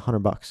replaced for like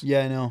 $100.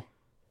 Yeah, I know.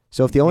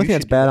 So if the only You thing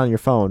that's should do bad that. on your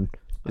phone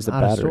is the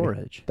Out of battery,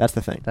 storage. that's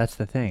the thing. That's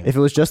the thing. If it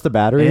was just the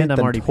battery, And I'm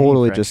then already paying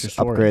totally for just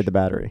extra upgrade storage. the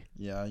battery.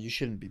 Yeah, you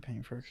shouldn't be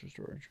paying for extra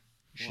storage.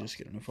 You should just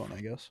get a new phone,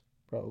 I guess.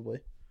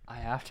 Probably. I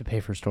have to pay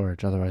for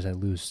storage, otherwise I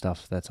lose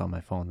stuff that's on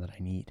my phone that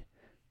I need.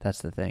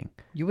 That's the thing.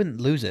 You wouldn't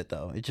lose it,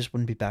 though. It just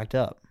wouldn't be backed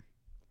up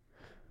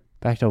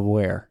Back to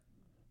where?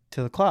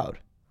 to the cloud.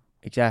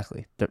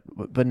 Exactly.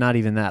 But not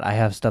even that. I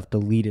have stuff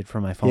deleted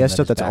from my phone. He has that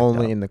stuff is that's backed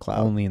only up. in the cloud.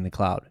 Only in the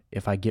cloud.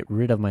 If I get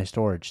rid of my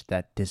storage,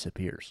 that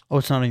disappears. Oh,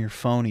 it's not on your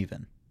phone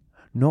even.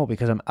 No,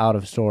 because I'm out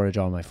of storage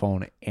on my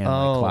phone and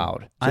my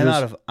cloud. I'm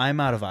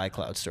out of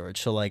iCloud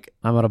storage. So like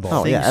I'm out of both.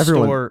 Oh yeah, Things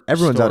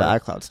everyone's out store-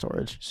 of iCloud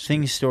storage.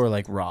 things store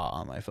like raw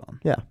on my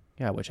phone. Yeah,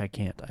 Yeah, which I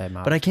can't. I'm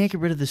out. But I can't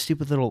get rid of the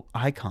stupid little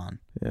icon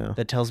yeah.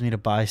 that tells me to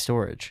buy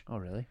storage Oh,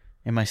 really?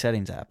 in my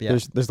settings app. Yeah.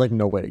 There's like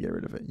no way to get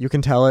rid of it. You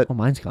can tell it. Oh,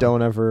 mine's gone.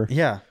 Don't ever.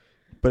 Yeah.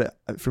 But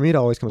for me, it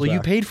always comes Well, you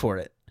back. paid for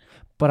it.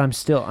 But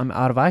I'm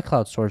out of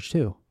iCloud storage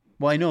too.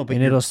 Well, I know, but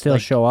And you're, it'll still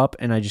like, show up,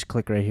 and I just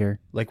click right here.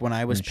 Like when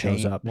I was and it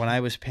shows paying, up.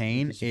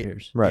 it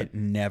Disappears. Right. it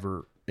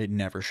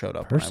never showed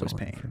up when I was Personal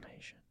paying.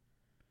 information.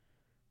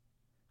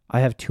 I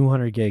have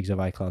 200 gigs of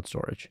iCloud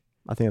storage,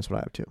 I think that's what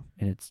I have too.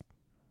 and it's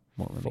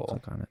won't let me Full.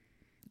 click on it.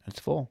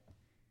 It's full.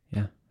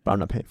 Yeah, But I'm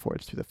not paying for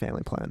it. It's through the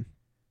family plan.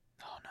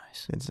 Oh,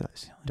 nice. It's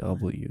nice.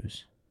 double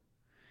use.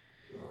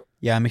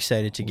 Yeah, I'm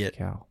excited to Holy get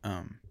cow.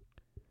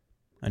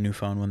 a new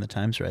phone when the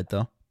time's right,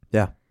 though.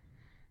 Yeah.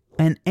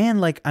 And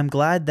like I'm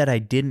glad that I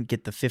didn't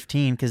get the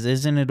 15 because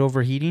isn't it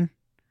overheating?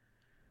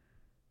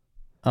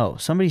 Oh,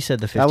 somebody said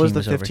the 15 That was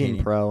the 15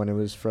 overheating. Pro, and it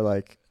was for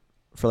like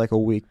a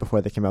week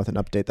before they came out with an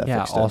update that Yeah,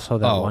 fixed it. also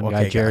that Oh, one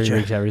okay, guy jerry gotcha.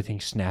 rigs everything,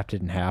 snapped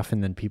it in half,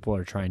 and then people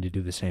are trying to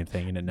do the same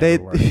thing, and it They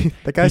never works.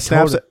 the guy He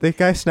snaps told- the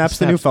guy snaps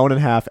the new snaps phone in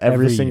half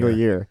every every single year.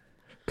 year.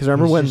 Because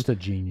remember He's when just a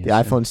genius. the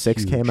iPhone and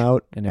 6 huge. came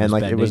out and and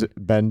like it was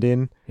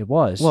bending? It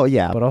was. Well,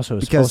 yeah, but also it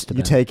was because supposed to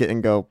you bend. take it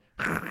and go.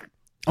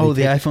 Oh,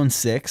 the They take iPhone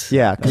 6?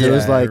 Yeah, because Yeah, it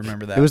was I like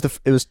remember that.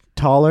 it was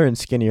taller and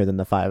skinnier than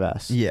the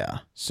 5S. Yeah.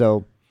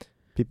 So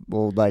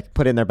people would like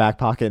put it in their back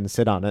pocket and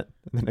sit on it,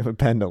 and then it would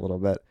bend a little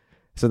bit.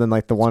 So then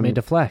like the It's one. made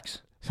to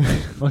flex.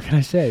 What can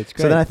I say? It's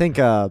great. So then I think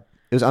it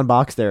was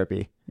Unbox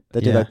Therapy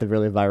that did Yeah. like the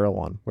really viral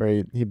one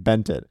where he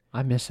bent it.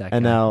 I miss that.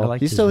 And guy. now I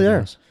liked he's his still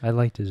there. videos. I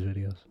liked his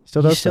videos.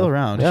 Still He's does still stuff.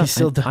 around. Yeah. He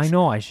still does. I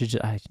know. I should.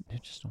 I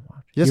just don't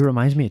watch. Just- He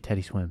reminds me of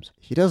Teddy Swims.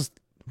 He does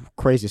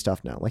crazy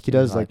stuff now. Like he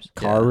does like Vibes.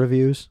 car Yeah.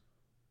 reviews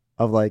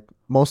of like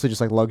mostly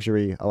just like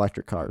luxury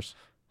electric cars.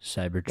 But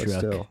Cybertruck.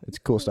 still, it's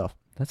cool stuff.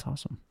 That's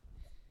awesome.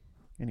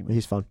 Anyway,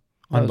 He's fun.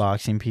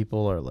 Unboxing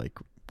people are like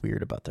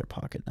weird about their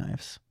pocket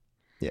knives.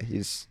 Yeah,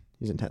 he's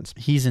intense.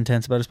 He's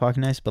intense about his pocket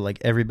knives, but like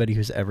everybody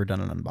who's ever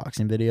done an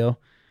unboxing video,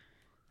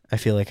 I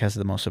feel like has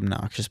the most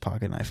obnoxious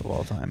pocket knife of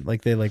all time.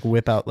 Like they like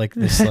whip out like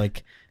this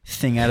like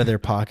thing out of their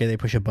pocket. They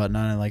push a button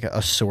on it, and like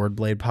a sword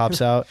blade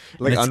pops out.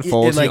 Like And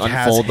unfolds, you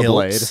has unfold the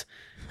blade. hilts.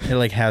 It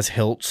like has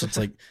hilts. It's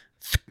like,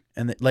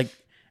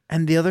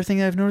 and the other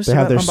thing I've noticed They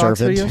have about their unbox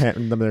servant videos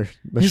hand them their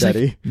is, like,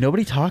 machete.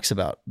 nobody talks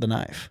about the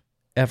knife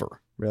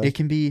ever. Really? It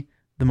can be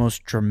the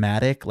most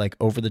dramatic, like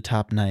over the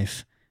top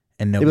knife,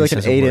 and It'd nobody be like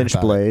says an a word 8-inch about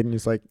it. blade, and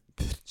he's like,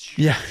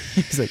 Yeah,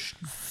 he's like,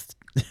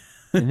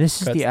 And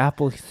this is Cuts- the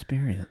Apple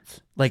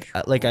experience. like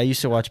I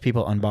used to watch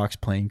people unbox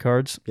playing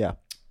cards,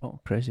 Oh,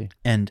 crazy.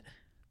 and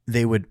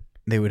they would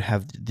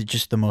have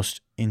just the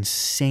most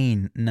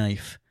insane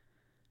knife,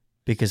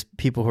 because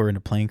people who are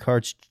into playing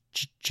cards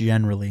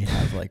generally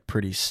have like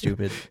pretty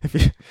stupid.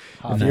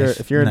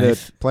 if you're into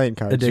knife playing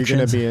cards, you're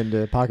addictions. gonna be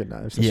into pocket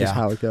knives. That's just Yeah.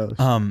 how it goes.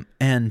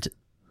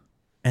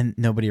 And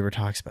nobody ever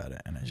talks about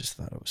it, and I just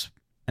thought it was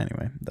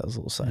anyway. That was a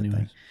little side thing.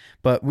 Anyways.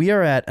 But we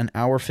are at an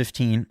hour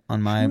 15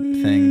 on my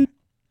thing.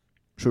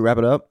 Should we wrap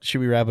it up?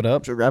 Should we wrap it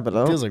up? Should we wrap it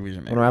up? Feels like we should.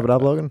 Want to wrap it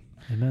up, Logan?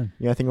 Amen.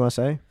 You got anything you want to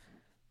say?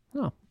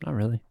 No, not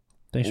really.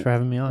 Thanks for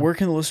having me on. Where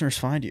can the listeners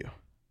find you?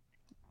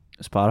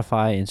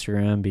 Spotify,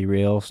 Instagram, Be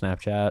Real,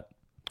 Snapchat,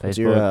 What's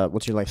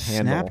Facebook. your like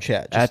handle?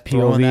 Snapchat. Just At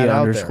throwing that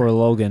out there. POV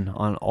Logan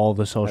on all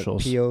the At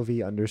socials.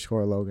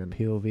 POV_Logan.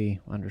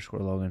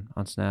 POV_Logan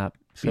on Snap.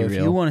 So Be if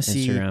Real, you want to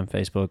see, Instagram,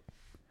 Facebook.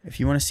 if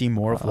you want to see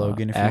more of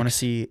Logan, if you want to X,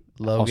 see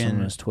Also known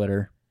Logan, as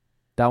Twitter.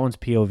 That one's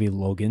POV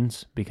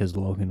Logan's because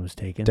Logan was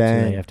taken. So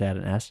Dang. you have to add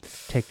an S.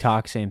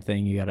 TikTok, same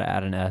thing. You got to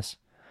add an S.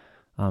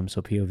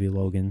 So POV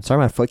Logan's. Sorry,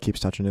 my foot keeps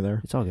touching you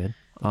there. It's all good.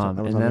 That's And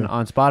on then me.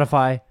 on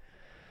Spotify,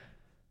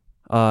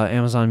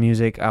 Amazon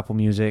Music, Apple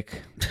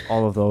Music,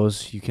 all of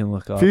those you can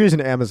look up. If you're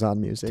using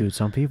Amazon Music, Dude,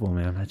 some people,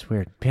 man, that's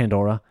weird.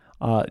 Pandora.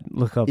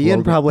 Look up. Ian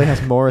Logan. probably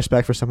has more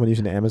respect for someone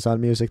using Amazon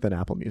Music than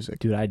Apple Music.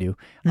 Dude, I do.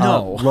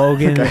 No.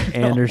 Logan Okay.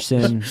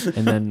 Anderson,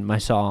 and then my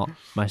song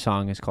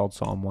is called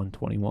Psalm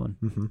 121.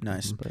 Mm-hmm.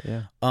 nice. But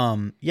yeah,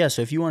 Yeah.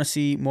 So if you want to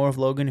see more of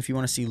Logan, if you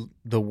want to see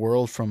the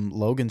world from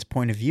Logan's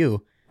point of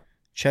view,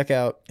 check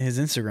out his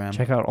Instagram.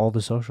 check out all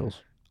the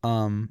socials.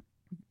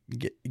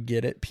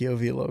 Get it,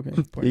 POV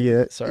Logan. You get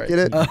it? Sorry. You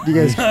get it? You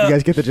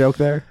guys get the joke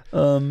there?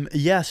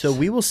 Yeah. So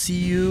we will see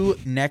you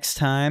next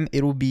time.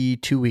 It will be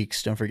 2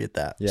 weeks. Don't forget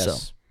that. Yes.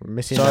 So We're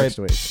missing you Sorry. next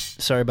week.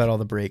 sorry about all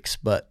the breaks,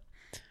 but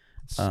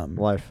It's Um,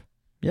 life.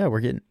 yeah,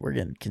 we're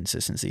getting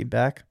consistency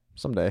back.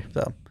 Someday.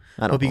 So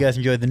I don't hope you know. guys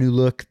enjoy the new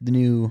look, the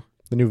new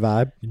The new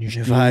vibe. new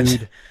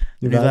vibe.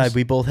 New New vibes. vibe.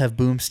 We both have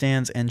boom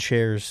stands and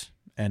chairs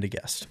and a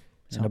guest.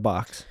 In a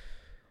box.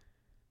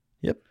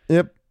 Yep.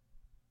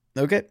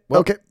 Okay.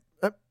 Well, Okay.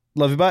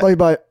 love you. Bye. Bye.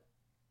 Bye.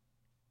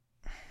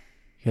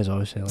 You guys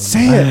always say like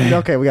Say it.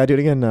 Okay, we gotta do it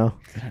again now.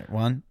 All right,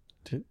 1,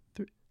 2,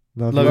 3.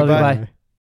 Love Love you. you. Bye. Bye.